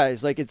ask you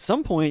guys, like, at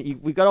some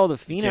point, we got all the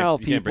Finau people.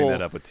 You can't bring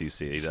that up with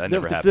TC. That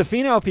never the happened.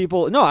 Finau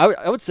people. No,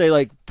 I would say,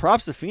 like,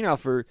 props to Finau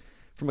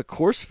from a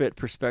course fit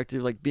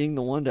perspective, like, being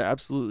the one to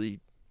absolutely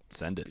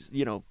Send it.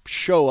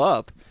 show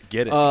up.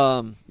 Get it.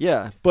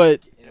 Yeah, but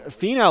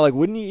Finau, like,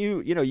 wouldn't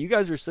you? You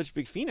guys are such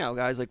big Finau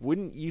guys. Like,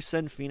 wouldn't you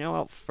send Finau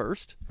out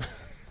first?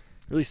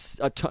 Really,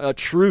 a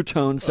true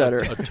tone setter.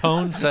 A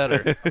tone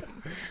setter.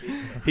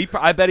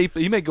 I bet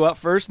he may go out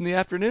first in the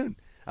afternoon.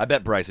 I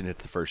bet Bryson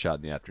hits the first shot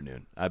in the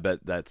afternoon. I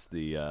bet that's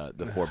the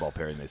 4-ball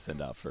pairing they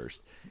send out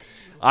first.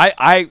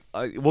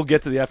 We'll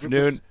get to the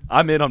afternoon.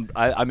 I'm in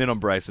on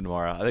Bryson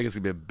tomorrow. I think it's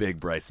gonna be a big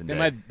Bryson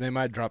day. They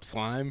might drop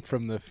slime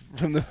from the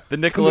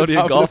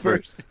Nickelodeon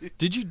golfers.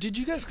 Did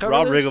you guys cover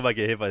Rob this? Riggle might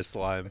get hit by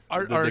slime.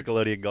 Are- The are-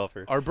 Nickelodeon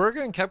golfer. Are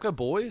Berger and Kepka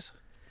boys?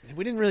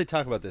 We didn't really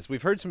talk about this.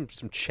 We've heard some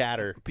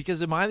chatter.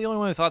 Because am I the only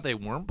one who thought they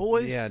weren't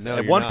boys? Yeah, no.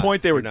 At you're one not.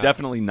 point, they were You're not.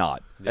 definitely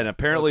not, and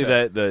apparently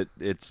Okay. that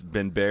it's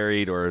been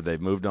buried or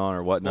they've moved on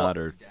or whatnot.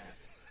 It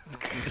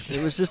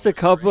was just a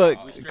couple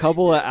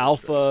of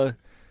alpha,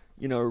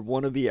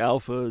 wannabe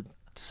alpha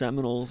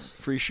Seminoles,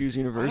 Free Shoes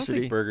I don't University.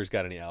 think Berger's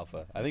got any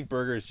alpha. I think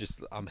Berger's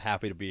just, I'm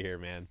happy to be here,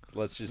 man.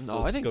 Let's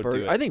I think go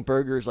do it. I think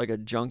Berger's like a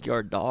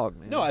junkyard dog,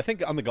 man. No, I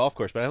think on the golf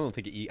course, but I don't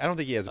think he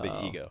has a big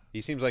ego.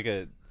 He seems like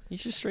a.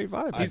 he's just straight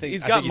vibe. He's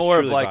I got think he's more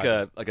of truly like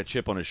vibing. a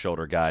chip on his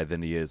shoulder guy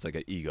than he is like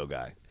an ego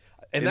guy.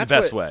 And in that's the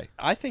best what- way.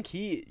 I think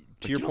he,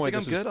 to your you don't point,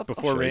 think this I'm is good? I'll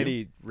before show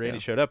you. Randy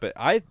showed up. But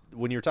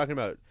when you were talking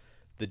about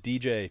the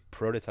DJ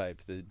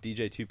prototype, the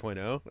DJ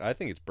 2.0, I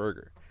think it's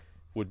Berger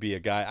would be a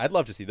guy. I'd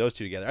love to see those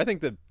two together. I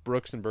think the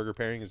Brooks and Berger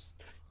pairing is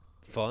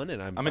fun,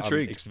 and I'm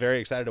intrigued. very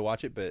excited to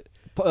watch it. But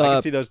I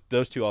can see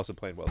those two also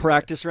playing well.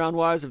 Practice round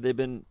wise, have they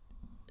been?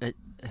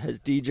 Has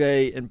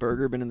DJ and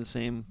Berger been in the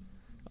same?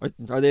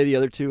 Are they the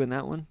other two in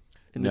that one?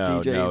 In the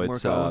DJ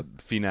it's Morikawa?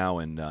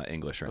 Finau and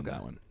English are in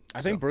that one.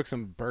 I think Brooks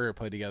and Berger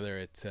played together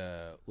at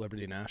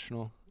Liberty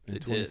National in They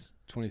did.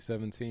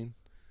 2017.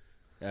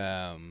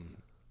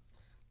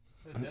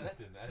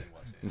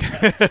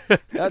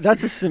 That's a No,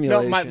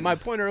 simulation. my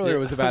point earlier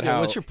was about how.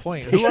 What's your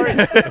point? Who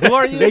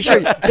are you? They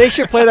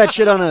should play that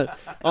shit at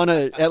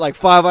like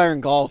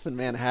 5-iron golf in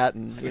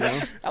Manhattan.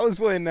 I was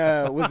when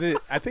was it?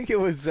 I think it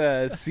was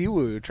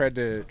Siwoo tried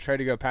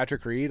to go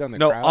Patrick Reed on the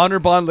No, crowd.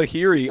 Anirban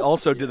Lahiri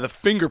also did the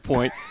finger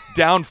point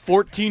down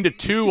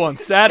 14-2 on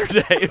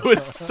Saturday. It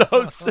was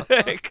so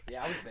sick.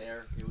 Yeah, I was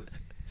there. It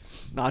was.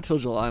 Not till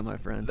July, my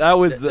friend. That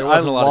was There I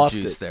wasn't a lot of lost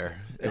juice it.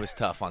 there. It was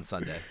tough on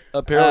Sunday.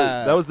 Apparently,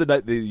 that was the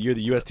year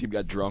the U.S. team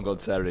got drunk on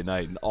Saturday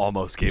night and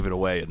almost gave it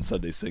away in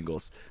Sunday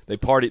singles.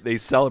 They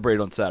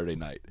celebrated on Saturday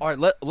night. All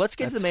right, let's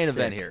get to the main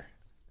event here.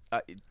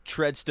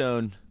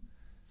 Treadstone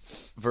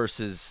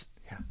versus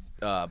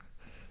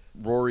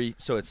Rory.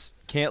 So it's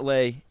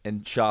Cantlay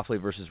and Schauffele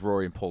versus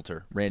Rory and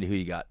Poulter. Randy, who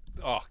you got?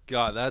 Oh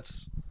God,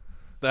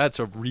 that's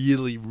a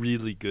really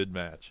really good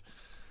match.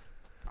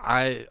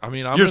 I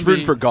mean, I'm You're just gonna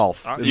rooting for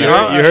golf. You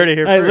heard it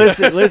here Hey, first.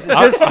 listen.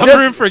 I'm Just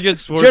rooting for good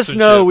sportsmanship. just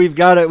know we've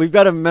got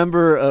a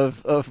member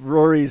of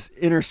Rory's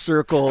inner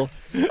circle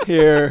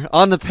here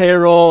on the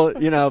payroll.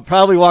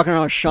 Probably walking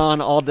around with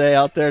Sean all day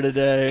out there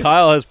today.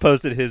 Kyle has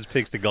posted his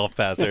picks to Golf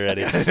Pass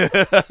already.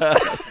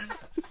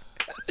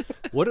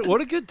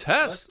 What a good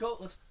test.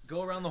 Let's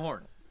go around the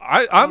horn.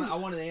 I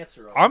want an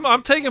answer.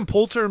 I'm taking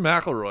Poulter and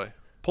McIlroy.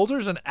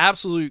 Poulter's an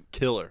absolute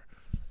killer.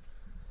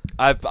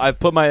 I've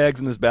put my eggs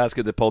in this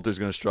basket that Poulter's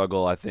going to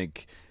struggle. I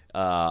think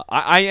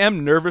I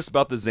am nervous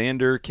about the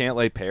Xander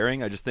Cantlay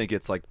pairing. I just think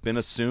it's like been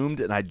assumed,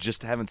 and I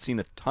just haven't seen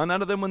a ton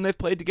out of them when they've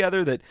played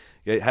together. That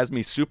it has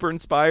me super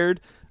inspired.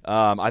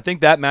 I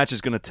think that match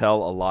is going to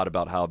tell a lot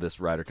about how this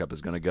Ryder Cup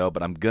is going to go.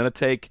 But I'm going to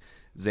take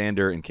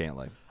Xander and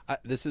Cantlay.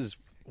 This is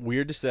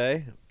weird to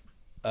say,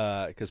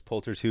 because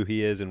Poulter's who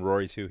he is and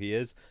Rory's who he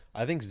is.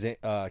 I think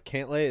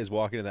Cantlay is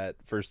walking to that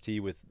first tee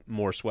with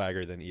more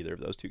swagger than either of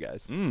those two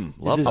guys.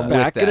 Is his I'm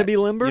back with going to that. be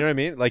limber? You know what I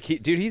mean? Like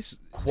he's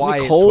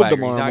Quiet cold swagger.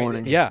 tomorrow He's not-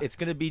 morning. Yeah. it's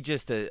going to be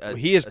just a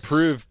he has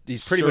proved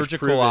he's pretty much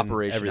surgical proven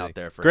operation everything. out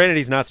there. For Granted,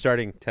 he's not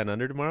starting 10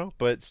 under tomorrow,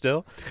 but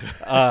still,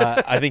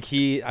 I think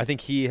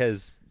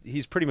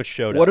he's pretty much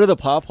showed What up. are the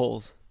pop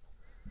holes?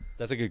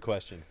 That's a good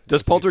question. Does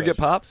That's a good Poulter get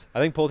question. pops? I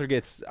think Poulter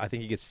gets. I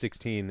think he gets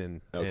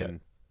 16 Okay. and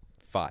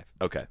 5.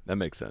 Okay, that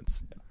makes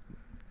sense.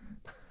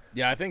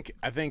 Yeah, I think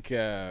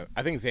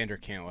Xander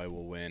Cantlay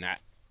will win.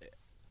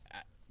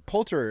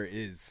 Poulter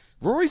is.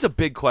 Rory's a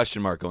big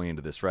question mark going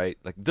into this, right?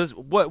 Like,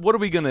 what are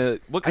we gonna?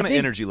 What kind I of think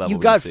energy level? you are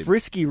we gonna got see?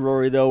 frisky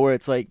Rory though, where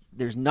it's like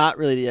there's not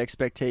really the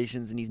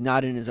expectations, and he's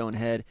not in his own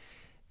head.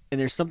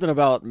 And there's something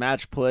about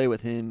match play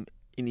with him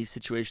in these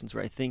situations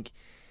where I think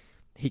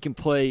he can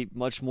play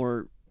much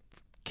more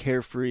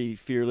carefree,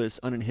 fearless,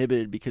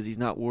 uninhibited because he's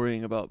not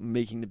worrying about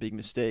making the big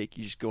mistake.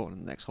 You just go on to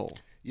the next hole.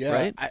 Yeah,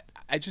 right?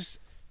 I just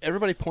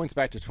everybody points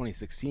back to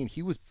 2016.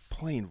 He was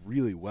playing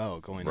really well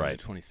going Right.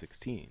 into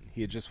 2016.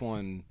 He had just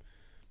won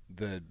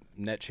the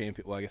net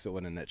champion. Well, I guess it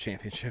wasn't a net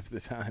championship at the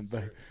time,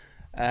 but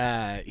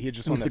he had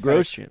just It won was the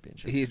gross FedEx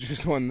championship. He had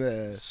just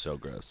won So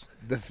gross.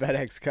 the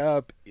FedEx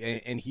Cup,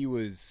 and he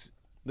was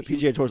The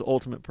PGA Tour's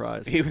ultimate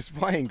prize. he was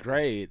playing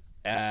great,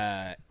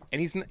 and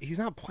he's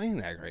not playing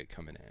that great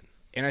coming in.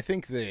 And I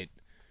think that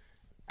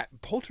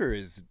Poulter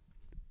is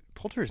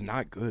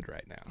not good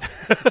right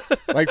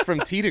now. Like from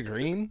tee to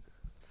green,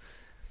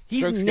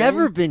 He's strokes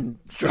never gained? been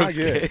it's not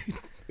good.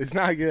 It's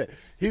not good.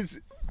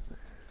 He's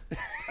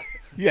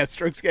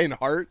strokes gained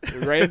heart.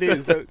 Randy,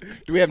 do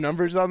we have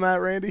numbers on that,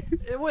 Randy?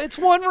 It's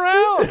one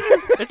round.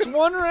 It's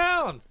one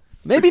round.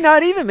 Maybe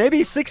not even.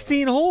 Maybe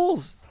 16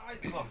 holes.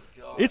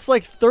 It's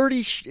like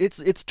 30.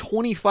 It's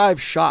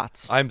 25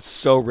 shots. I'm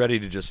so ready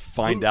to just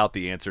find out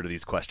the answer to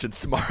these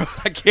questions tomorrow.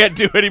 I can't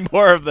do any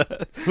more of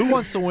that. Who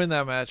wants to win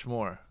that match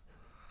more?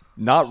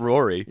 Not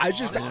Rory. I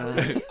just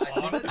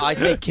I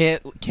think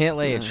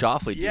Cantlay and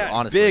Schauffele do.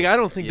 Honestly, Big. I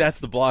don't think that's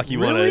the block you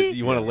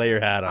Really? want to lay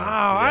your hat on. Oh,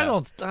 I Yeah.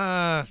 don't.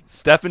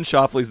 Stefan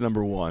Schauffele's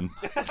number 1.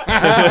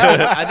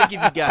 I think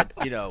if you got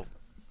Did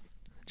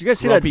you guys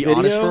see that be video?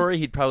 honest Rory,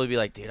 he'd probably be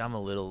like, dude, I'm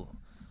a little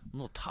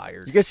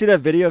tired. You guys see that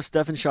video of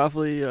Stefan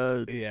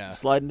Schauffele Yeah.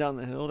 sliding down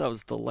the hill? That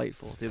was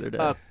delightful the other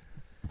day.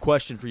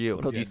 Question for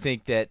you: Do you Yes.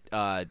 think that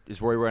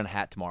is Rory wearing a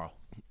hat tomorrow?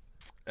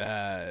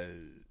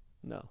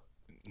 No,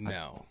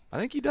 no. I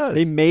think he does.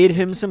 they made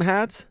him some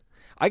hats.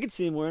 I could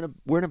see him wearing a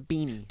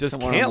beanie. Does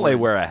tomorrow Cantlay morning.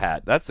 wear a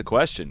hat? That's the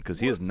question because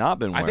he has not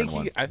been wearing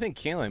one. I think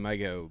Cantlay might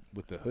go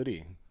with the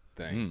hoodie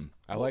thing.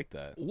 I like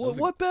that.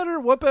 What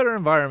better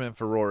environment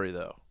for Rory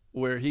though,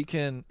 where he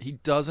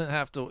doesn't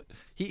have to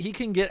he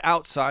can get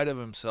outside of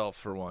himself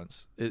for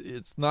once.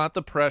 It's not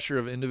the pressure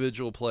of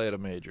individual play at a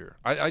major.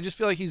 I just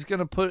feel like he's going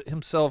to put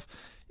himself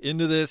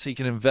into this. He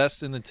can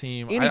invest in the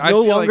team. And he's I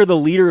no feel longer like- the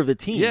leader of the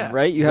team, Yeah,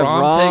 right? You have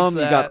Rahm takes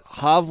Rahm, you got that.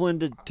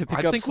 Hovland to pick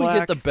I up think slack. we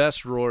get the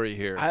best Rory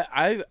here.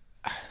 I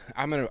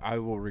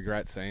will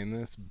regret saying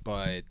this,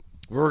 but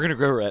We're gonna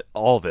regret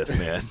all this,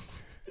 man.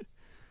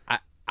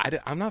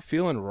 I'm not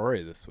feeling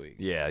Rory this week.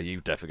 Yeah,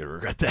 you definitely gonna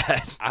regret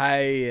that.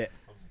 I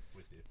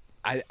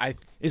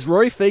Is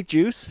Rory fake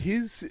juice?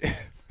 he's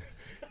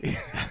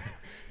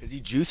Is he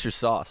juice or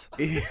sauce?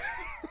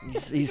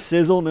 He's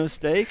sizzle, no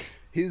steak.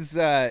 his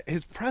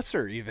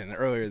presser even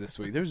earlier this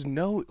week. There's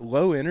no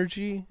low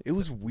energy. It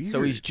was weird.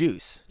 So he's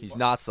juice. He's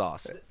not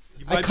sauce.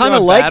 I kind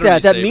of on like battery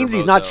that. That saver means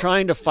he's mode, not though.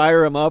 trying to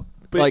fire him up,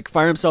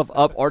 fire himself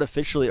up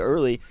artificially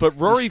early. But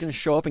He's Rory- just going to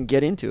show up and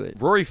get into it.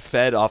 Rory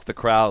fed off the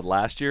crowd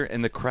last year,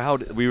 and the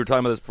crowd. We were talking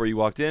about this before you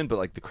walked in, but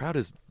like the crowd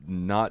is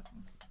not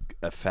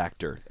a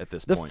factor at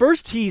this The point.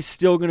 first tee's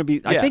still going to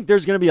be. I Yeah. think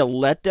there's going to be a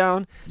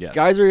letdown. Yes.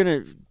 Guys are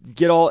going to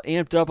get all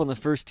amped up on the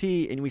first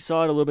tee, and we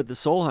saw it a little bit at the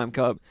Solheim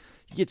Cup.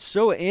 You get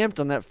so amped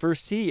on that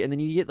first tee, and then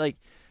you get like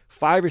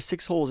 5 or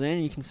 6 holes in,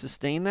 and you can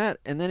sustain that,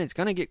 and then it's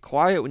going to get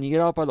quiet when you get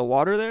out by the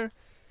water there.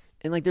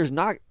 And like, there's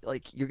not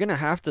like you're going to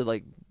have to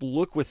like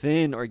look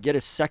within or get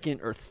a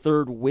second or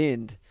third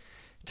wind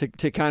to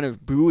kind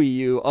of buoy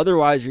you.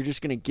 Otherwise, you're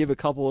just going to give a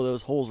couple of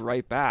those holes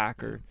right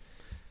back. Or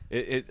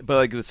But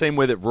like the same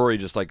way that Rory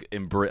just like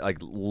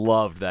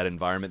loved that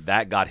environment,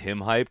 that got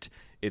him hyped.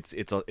 It's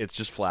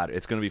just flatter.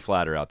 It's going to be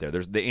flatter out there.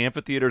 There's the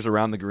amphitheaters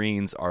around the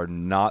greens are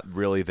not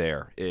really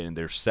there, and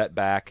they're set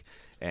back.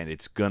 And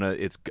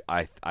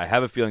I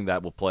have a feeling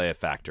that will play a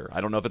factor. I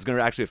don't know if it's going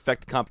to actually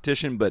affect the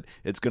competition, but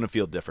it's going to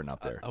feel different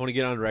out there. I want to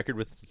get on record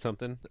with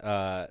something.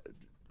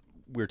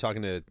 We were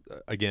talking to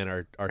again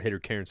our hitter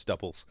Karen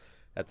Stupples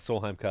at the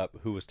Solheim Cup,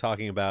 who was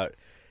talking about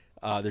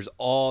there's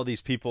all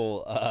these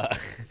people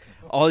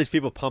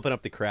pumping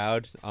up the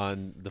crowd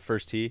on the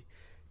first tee,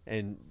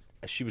 and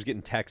she was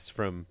getting texts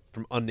from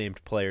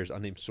unnamed players,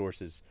 unnamed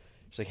sources.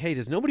 She's like, "Hey,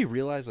 does nobody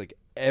realize like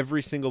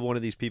every single one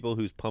of these people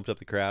who's pumped up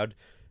the crowd?"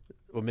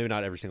 Well, maybe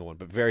not every single one,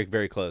 but very,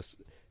 very close.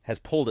 has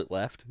pulled it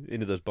left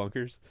into those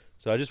bunkers.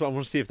 So I want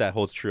to see if that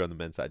holds true on the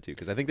men's side too,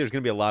 because I think there's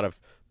going to be a lot of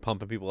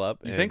pumping people up.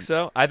 You think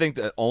so? I think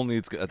that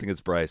I think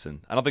it's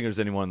Bryson. I don't think there's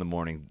anyone in the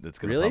morning that's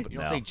going to Really? pump it You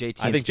don't now. think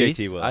JT? I think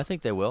JT will. I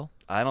think they will.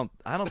 I don't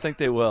think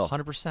they will.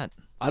 100%.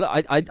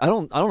 I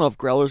don't know if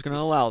Greller's going to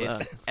allow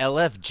that. It's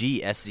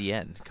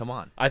LFGSEN. Come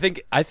on. I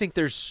think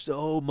there's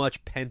so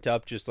much pent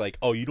up, just like,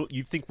 oh, you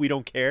think we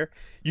don't care?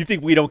 You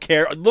think we don't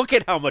care? Look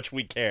at how much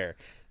we care.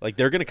 Like,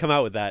 they're going to come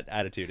out with that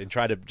attitude and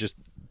try to just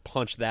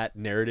punch that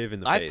narrative in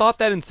the face. I thought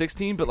that in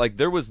 16, but like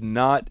there was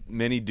not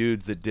many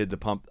dudes that did the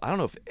pump. I don't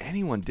know if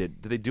anyone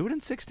did. Did they do it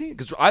in 16?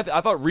 Because I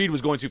thought Reed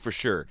was going to for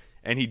sure,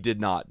 and he did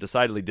not.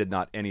 Decidedly did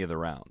not any of the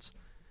rounds.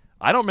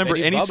 I don't remember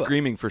They need any Bubba.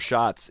 screaming for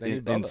shots They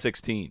need in Bubba.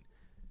 16.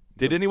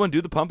 Did anyone do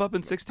the pump up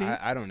in 16?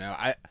 I don't know.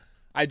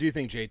 I do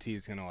think JT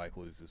is gonna like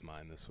lose his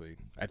mind this week.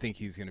 I think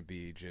he's gonna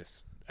be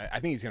just. I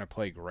think he's gonna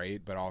play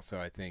great, but also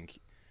I think,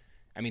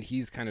 I mean,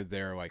 he's kind of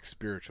their like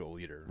spiritual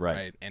leader,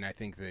 right? And I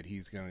think that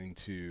he's going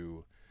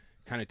to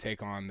kind of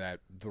take on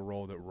the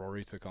role that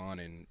Rory took on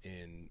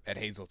in at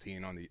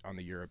Hazeltine on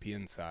the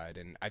European side,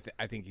 and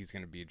I think he's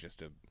gonna be I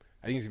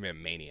think he's gonna be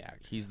a maniac,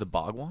 He's the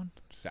Bhagwan,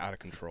 just out of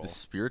control. the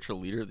spiritual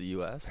leader of the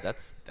U.S.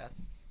 That's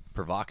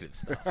provocative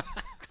stuff.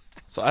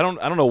 So I don't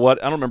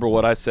remember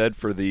what I said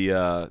for the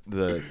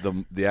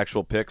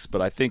actual picks,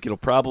 but I think it'll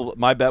probably,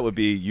 my bet would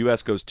be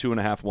U.S. goes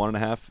 2.5,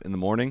 1.5 in the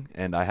morning,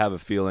 and I have a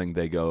feeling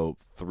they go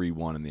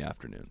 3-1 in the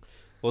afternoon.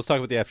 Well, let's talk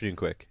about the afternoon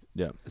quick.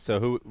 Yeah, So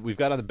who we've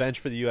got on the bench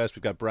for the U.S.?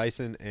 We've got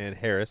Bryson and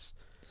Harris.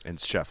 and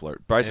Scheffler,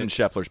 Bryson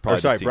Scheffler's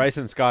probably the team.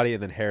 Bryson, Scotty,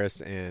 and then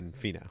Harris and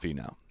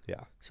Finau.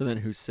 Yeah. So then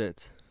who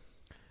sits?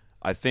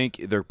 I think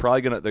they're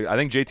probably gonna. I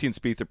think JT and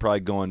Spieth are probably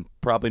going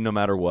no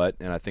matter what,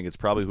 and I think it's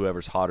probably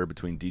whoever's hotter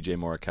between DJ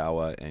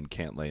Morikawa and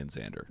Cantlay and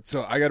Xander.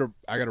 So I gotta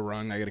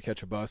run. I gotta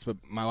catch a bus. But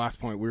my last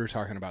point we were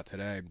talking about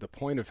today, the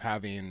point of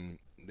having,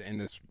 and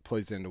this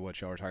plays into what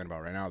y'all are talking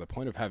about right now, the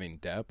point of having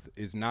depth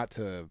is not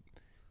to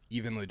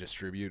evenly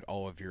distribute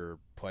all of your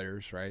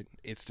players, right?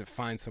 It's to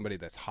find somebody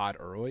that's hot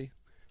early.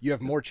 You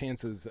have more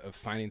chances of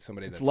finding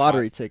somebody It's that's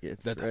lottery hot,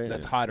 tickets, right?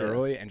 that's hot Yeah.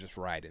 early and just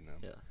riding them.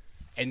 Yeah.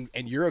 And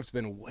Europe's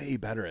been way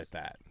better at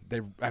that.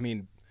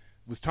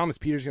 Was Thomas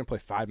Peters going to play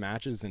 5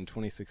 matches in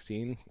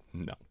 2016?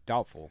 No.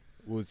 Doubtful.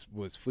 Was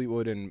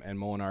Fleetwood and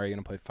Molinari going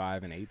to play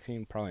 5 in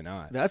 18? Probably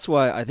not. That's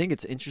why I think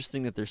it's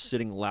interesting that they're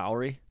sitting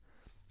Lowry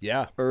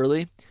Yeah.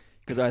 early,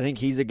 because I think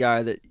he's a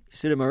guy that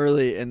sit him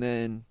early and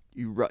then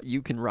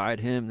you can ride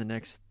him the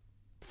next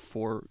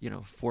 4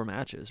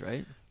 matches,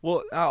 right?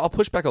 Well, I'll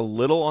push back a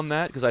little on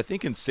that because I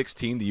think in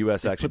 16 the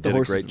U.S. actually put the did a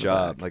horses great in the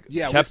job. back. Like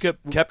Yeah,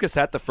 Koepka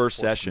sat the first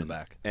in the session,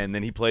 back. and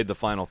then he played the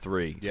final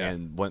 3 Yeah.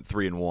 and went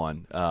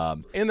 3-1.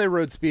 And they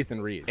rode Spieth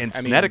and Reed. And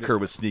Snedeker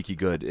was sneaky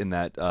good in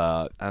that.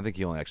 I think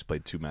he only actually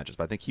played 2 matches,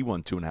 but I think he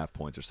won 2.5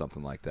 points or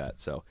something like that.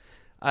 So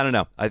I don't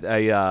know.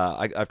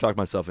 I've talked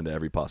myself into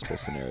every possible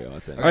scenario. I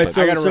think. All right, But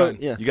so I gotta run.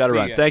 yeah. you got to See you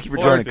run. guys. Thank you for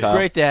joining, Kyle.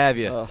 Great to have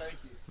you.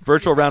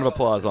 Virtual round of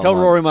applause. Tell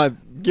online. Rory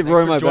give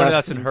Rory my Joining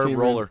best us in in Herb team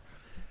Roller.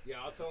 Yeah,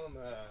 I'll tell him.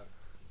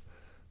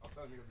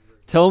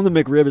 Tell him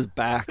the McRib is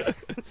back.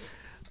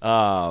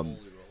 Well,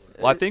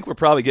 I think we're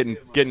probably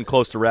getting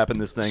close to wrapping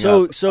this thing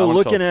So up. so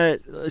looking at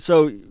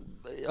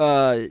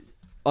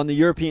on the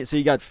European, so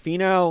you got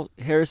Finau,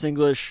 Harris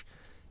English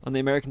on the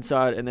American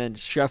side, and then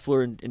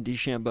Scheffler and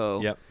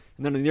DeChambeau. Yep.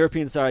 And then on the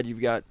European side,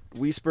 you've got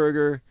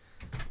Wiesberger,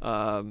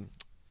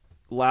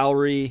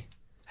 Lowry,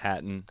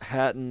 Hatton.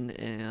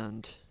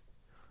 and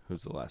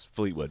Who's the last?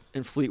 Fleetwood.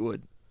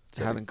 Fleetwood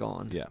haven't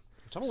gone. Yeah.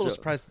 I'm a little So-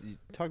 surprised. You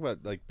talk about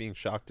like being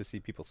shocked to see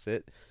people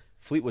sit.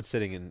 Fleetwood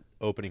sitting in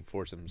opening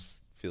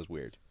foursomes feels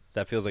weird.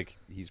 That feels like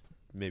he's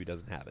maybe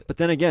doesn't have it. But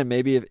then again,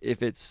 maybe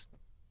if it's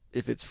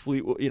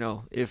Fleetwood,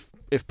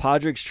 if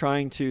Padraig's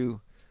trying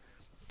to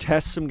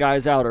test some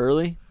guys out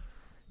early,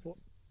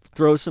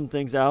 throw some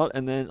things out,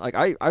 and then like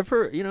I've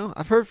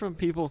heard from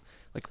people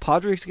like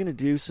Padraig's going to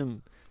do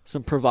some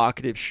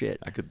provocative shit.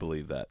 I could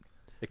believe that.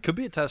 It could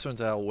be a testament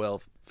to how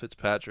well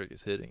Fitzpatrick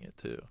is hitting it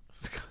too.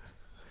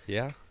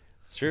 Yeah,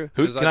 it's true.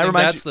 Who, 'Cause can I I think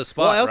remind that's you? the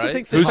spot. Well, I also right?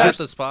 think Who's Fitzpatrick-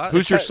 the spot?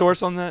 Who's your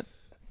source on that?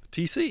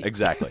 TC?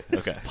 Exactly.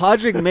 Okay.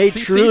 Padraig may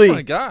TC's truly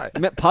my guy.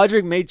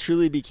 Padraig may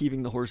truly be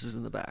keeping the horses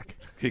in the back.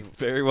 He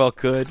very well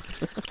could.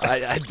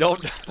 I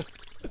don't.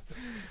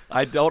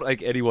 I don't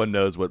think anyone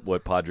knows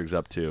what Padraig's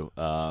up to.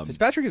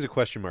 Fitzpatrick is a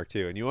question mark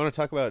too, and you want to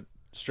talk about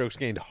strokes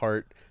gained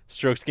heart,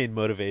 strokes gained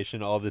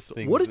motivation, all this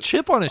things. What a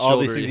chip on his all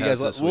shoulder these things he you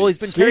has guys. this Well, week. he's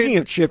been Speaking carrying.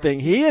 of chipping,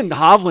 he and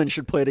Hovland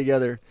should play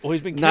together. Well,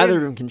 he's been Neither of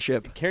carrying, them can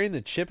chip. carrying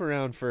the chip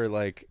around for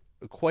like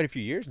quite a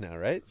few years now,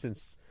 right?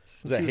 Since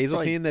was that he was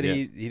Hazeltine that Yeah.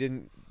 he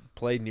didn't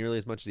play nearly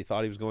as much as he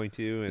thought he was going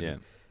to, and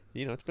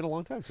Yeah. it's been a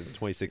long time since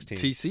 2016.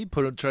 TC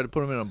tried to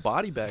put him in a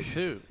body bag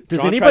too.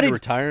 Does John tried anybody to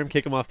retire him,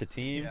 kick him off the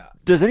team?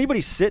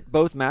 sit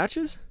both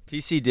matches?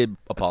 TC did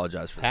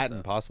apologize for that. Patton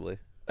though. possibly.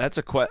 That's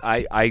a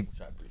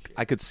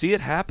I could see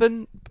it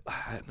happen.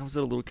 I was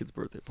at a little kid's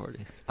birthday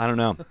party. I don't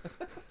know.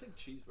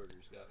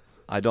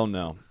 I don't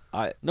know.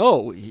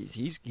 No,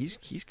 he's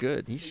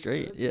good. He's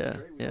straight. Yeah.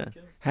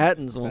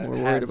 Hatton's the one we're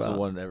worried Hatton's about. the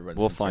one everybody's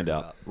We'll concerned find out.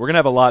 about. We're gonna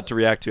have a lot to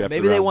react to after.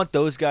 Maybe the they round. want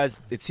those guys.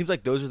 It seems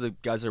like those are the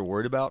guys they're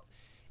worried about,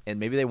 and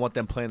maybe they want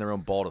them playing their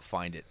own ball to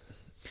find it,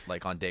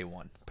 like on day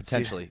one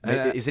potentially.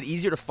 Is it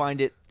easier to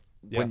find it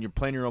when you're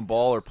playing your own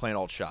ball or playing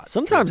alt shot?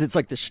 Sometimes it's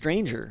like the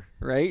stranger,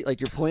 right?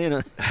 Like you're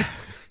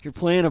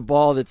playing a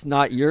ball that's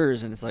not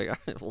yours, and it's like,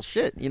 well,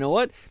 shit. You know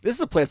what? This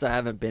is a place I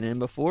haven't been in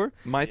before.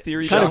 My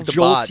theory Kind though, of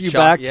jolts you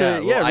back to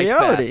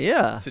reality.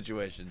 Yeah.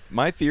 Situation.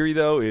 My theory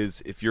though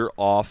is if you're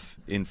off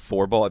in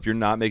 4-ball, if you're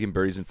not making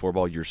birdies in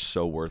 4-ball, you're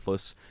so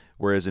worthless.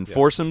 Whereas in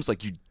foursomes,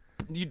 like you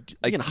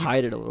can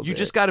hide it a little You bit.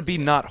 just got to be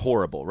not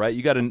horrible, right?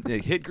 You got to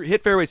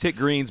hit fairways, hit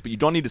greens, but you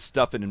don't need to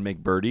stuff it and make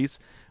birdies.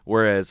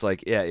 Whereas,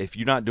 like, if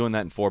you're not doing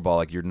that in 4-ball,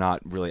 like, you're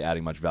not really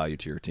adding much value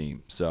to your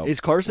team. So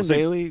is Carson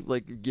Bailey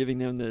like giving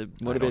them the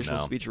motivational know.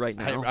 speech right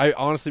now? I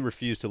honestly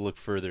refuse to look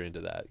further into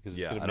that because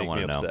it's I going to don't make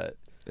want me to know. upset.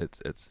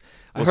 It's.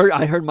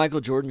 I heard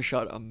Michael Jordan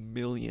shot 1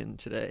 million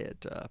today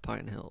at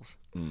Pine Hills.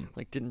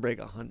 Like didn't break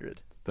 100.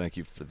 Thank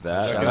you for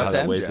that. Shout I don't know out how to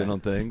that weighs MJ. in on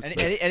things.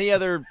 Any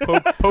other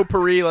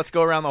potpourri? Let's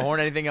go around the horn.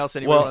 Anything else?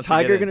 Anybody Well, wants Is to get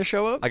Tiger in? going to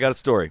show up? I got a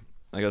story.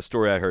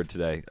 I heard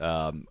today.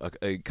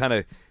 Kind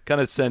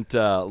of sent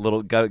a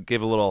little.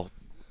 Gave a little.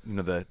 You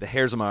know, the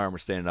hairs on my arm were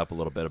standing up a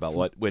little bit about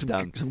what went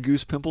down Some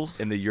goose pimples.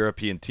 in the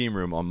European team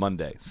room on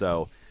Monday.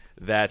 So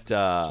that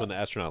That's when the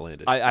astronaut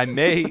landed. I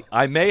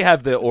may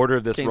have the order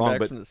of this Came wrong, back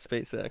but from the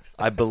SpaceX.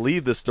 I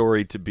believe the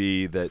story to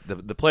be that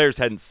the players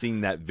hadn't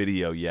seen that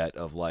video yet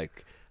of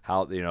like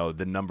how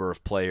the number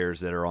of players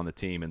that are on the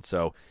team, and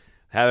so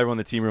have everyone in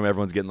the team room,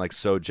 everyone's getting like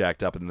so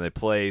jacked up, and then they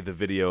play the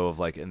video of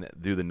like and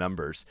do the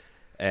numbers,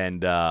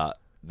 and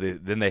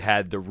then they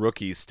had the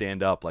rookies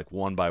stand up like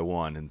one by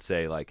one and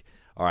say like,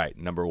 all right,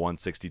 number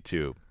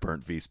 162,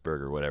 Burnt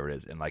Wiesberger, whatever it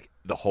is, and like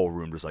the whole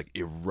room just like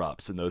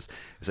erupts. And it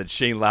said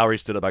Shane Lowry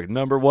stood up like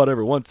number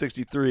whatever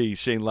 163.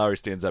 Shane Lowry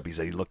stands up. He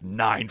said he looked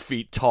 9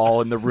 feet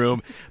tall in the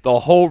room. The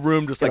whole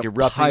room just like Got a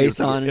erupting.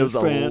 python in It was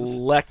his pants.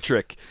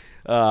 electric.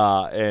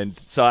 And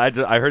so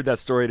I heard that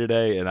story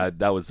today, and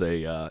that was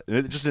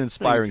just an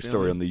inspiring Thanks,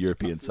 story Dylan. on the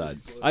European side.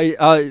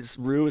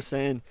 Rue was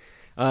saying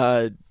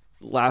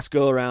last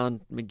go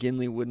around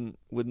McGinley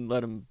wouldn't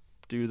let him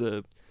do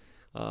the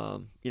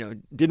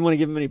didn't want to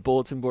give him any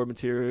bulletin board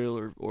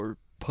material or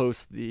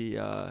post the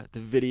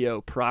video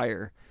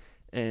prior,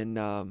 and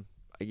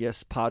I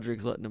guess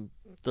Padraig's letting him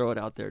throw it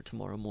out there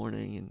tomorrow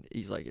morning, and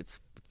he's like, it's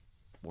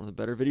one of the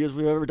better videos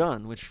we've ever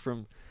done, which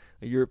from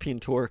a European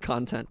Tour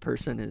content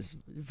person is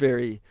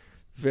very,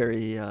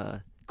 very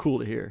cool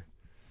to hear.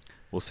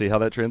 We'll see how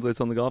that translates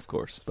on the golf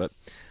course, but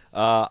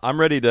I'm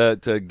ready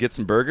to get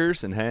some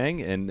burgers and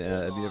hang and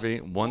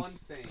one Some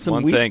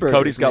thing. Wiesbergers,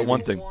 Cody's got maybe.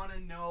 one thing. I want to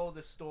know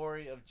the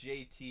story of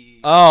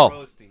JT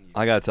roasting you.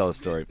 I gotta tell the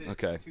Missed story. it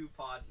Okay, 2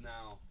 pods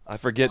now. I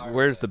forget Sorry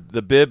where's about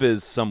the bib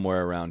is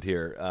somewhere around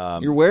here.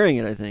 You're wearing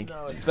it, I think.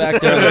 It's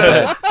back there in the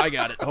bed. I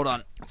got it. Hold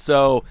on.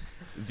 So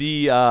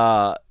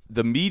the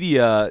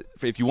media,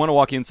 if you want to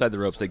walk inside the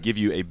ropes, they give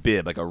you a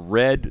bib, like a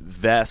red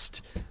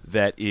vest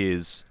that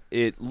is.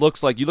 It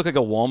looks like you look like a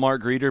Walmart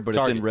greeter, but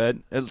Target. it's in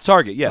red.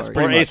 Target, yes, Target.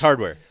 pretty or much. Ace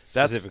Hardware.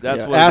 That's specifically.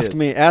 that's Yeah, what ask it is.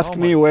 me. Ask Oh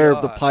me my where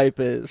God. the pipe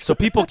is. So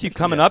people keep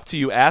coming up to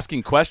you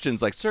asking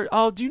questions like, "Sir,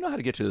 do you know how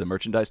to get to the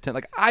merchandise tent?"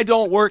 Like, I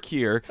don't work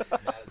here,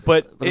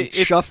 but I'm it's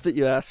chuffed that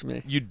you asked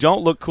me. you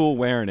don't look cool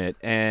wearing it.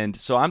 And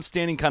so I'm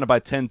standing kind of by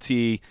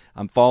 10T.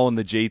 I'm following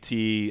the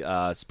JT,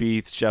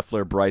 Spieth,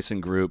 Scheffler, Bryson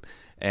group.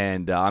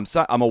 And I'm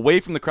away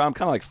from the crowd. I'm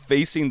kind of like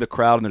facing the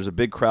crowd, and there's a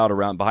big crowd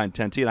around behind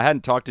 10T. And I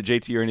hadn't talked to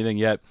JT or anything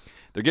yet.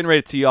 They're getting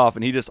ready to tee off,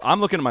 and I'm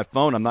looking at my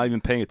phone. I'm not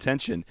even paying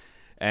attention.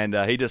 And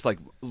he just like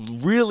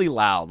really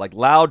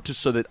loud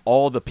so that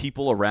all the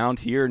people around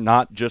here,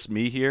 not just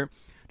me here,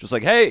 just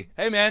like, hey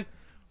man,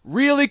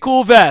 really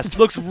cool vest,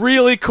 looks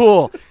really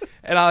cool.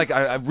 And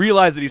I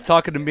realize that he's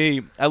talking to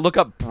me. I look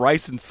up,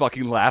 Bryson's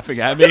fucking laughing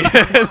at me.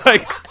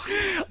 Like,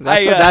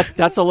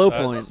 That's a low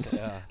point.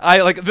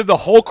 the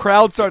whole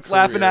crowd starts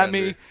laughing at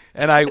me,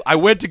 and I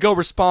went to go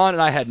respond,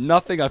 and I had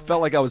nothing. I felt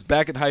like I was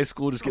back in high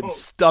school, just getting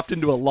stuffed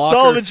into a locker.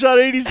 Sullivan shot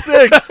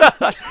 86.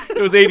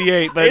 It was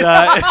 88, but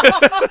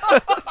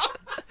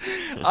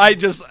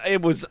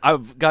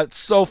I've got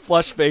so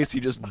flush face.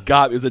 It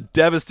was a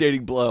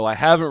devastating blow. I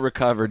haven't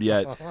recovered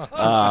yet.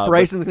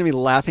 Bryson's gonna be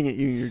laughing at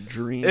you in your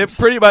dreams. It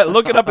pretty much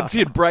looking up and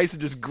seeing Bryson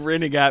just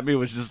grinning at me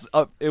was just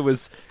it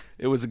was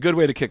a good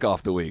way to kick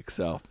off the week.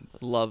 So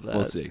Love that.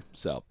 we'll see.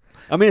 So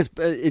I mean,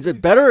 is it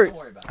better? Is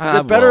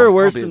it better well, or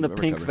worse I'll be than the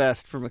pink recovered.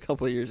 vest from a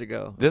couple of years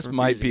ago? this From a few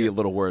might years be ago? a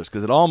little worse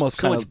because it almost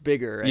so kind much of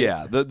bigger. Right?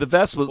 yeah. The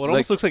vest was Well, it like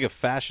almost looks like a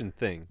fashion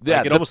thing. Yeah,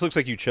 Like, it the- almost looks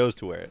like you chose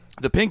to wear it.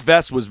 the pink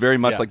vest was very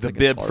much Yeah, like it's the like an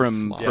bib art from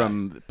smile.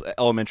 from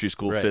elementary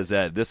school Right. phys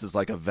ed. This is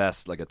like a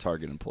vest, like a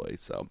Target employee.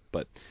 So,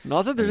 but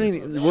Not that there's any.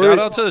 Shout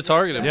out to the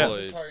Target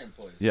employees.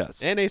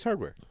 yes. And Ace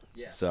Hardware.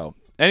 So,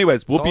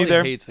 anyways, we'll be Sully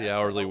there. hates the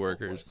hourly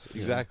workers.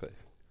 Exactly.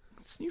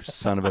 You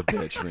son of a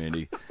bitch,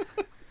 Randy.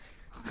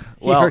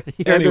 Well, He heard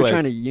they're anyways,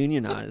 trying to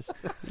unionize.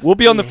 we'll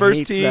be on the He first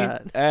hates tee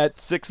that. at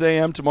 6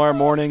 a.m. tomorrow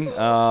morning,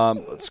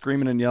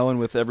 screaming and yelling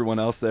with everyone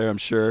else there, I'm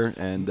sure.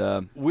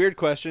 And Weird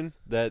question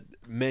that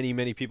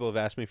many people have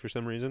asked me for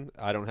some reason.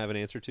 I don't have an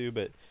answer to,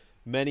 but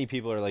many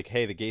people are like,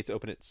 "Hey, the gates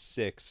open at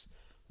 6.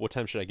 What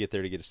time should I get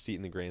there to get a seat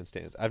in the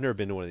grandstands?" I've never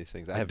been to one of these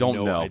things. I have don't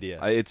no know. idea.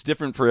 It's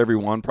different for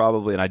everyone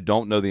probably, and I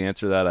don't know the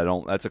answer to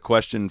that. That's a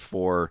question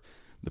for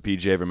the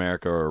PGA of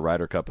America or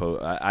Ryder Cup.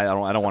 I don't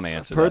want to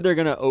answer I've heard that.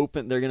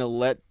 they're gonna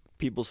let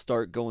people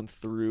start going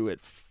through at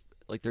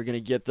like they're gonna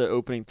get the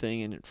opening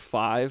thing in at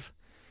 5,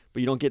 but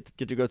you don't get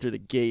to go through the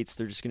gates.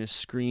 They're just gonna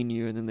screen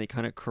you, and then they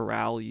kind of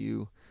corral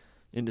you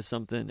into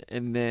something,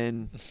 and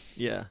then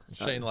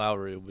Shane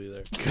Lowry will be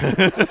there.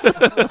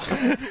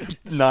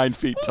 9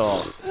 feet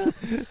tall.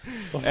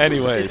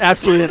 Anyways,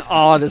 absolutely in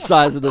awe of the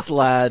size of this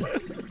lad.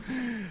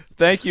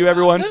 thank you,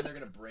 everyone. They're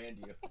gonna brand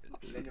you.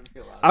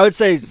 I would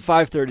say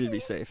 5:30 to be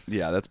safe.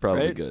 Yeah, that's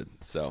probably Right? good.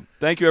 So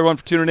thank you, everyone,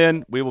 for tuning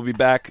in. We will be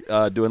back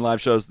doing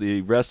live shows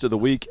the rest of the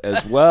week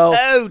as well.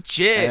 Oh, And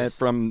cheers!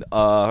 from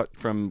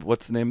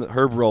what's the name?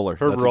 Herb Roller.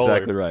 Herb That's Roller.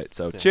 exactly right.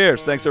 So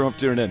cheers. Thanks, everyone, for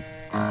tuning in.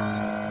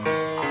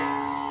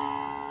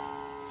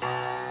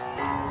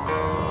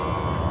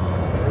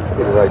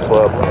 Be the right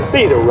club.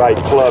 Be the right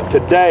club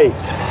today.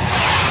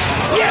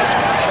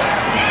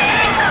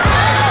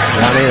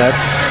 Johnny,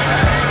 that's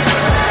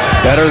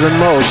better than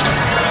most.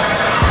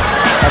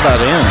 How about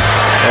in?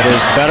 That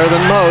is better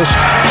than most.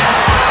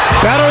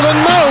 Better than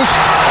most.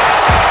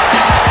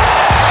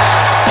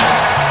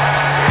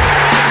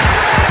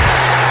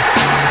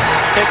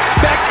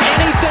 Expect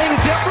any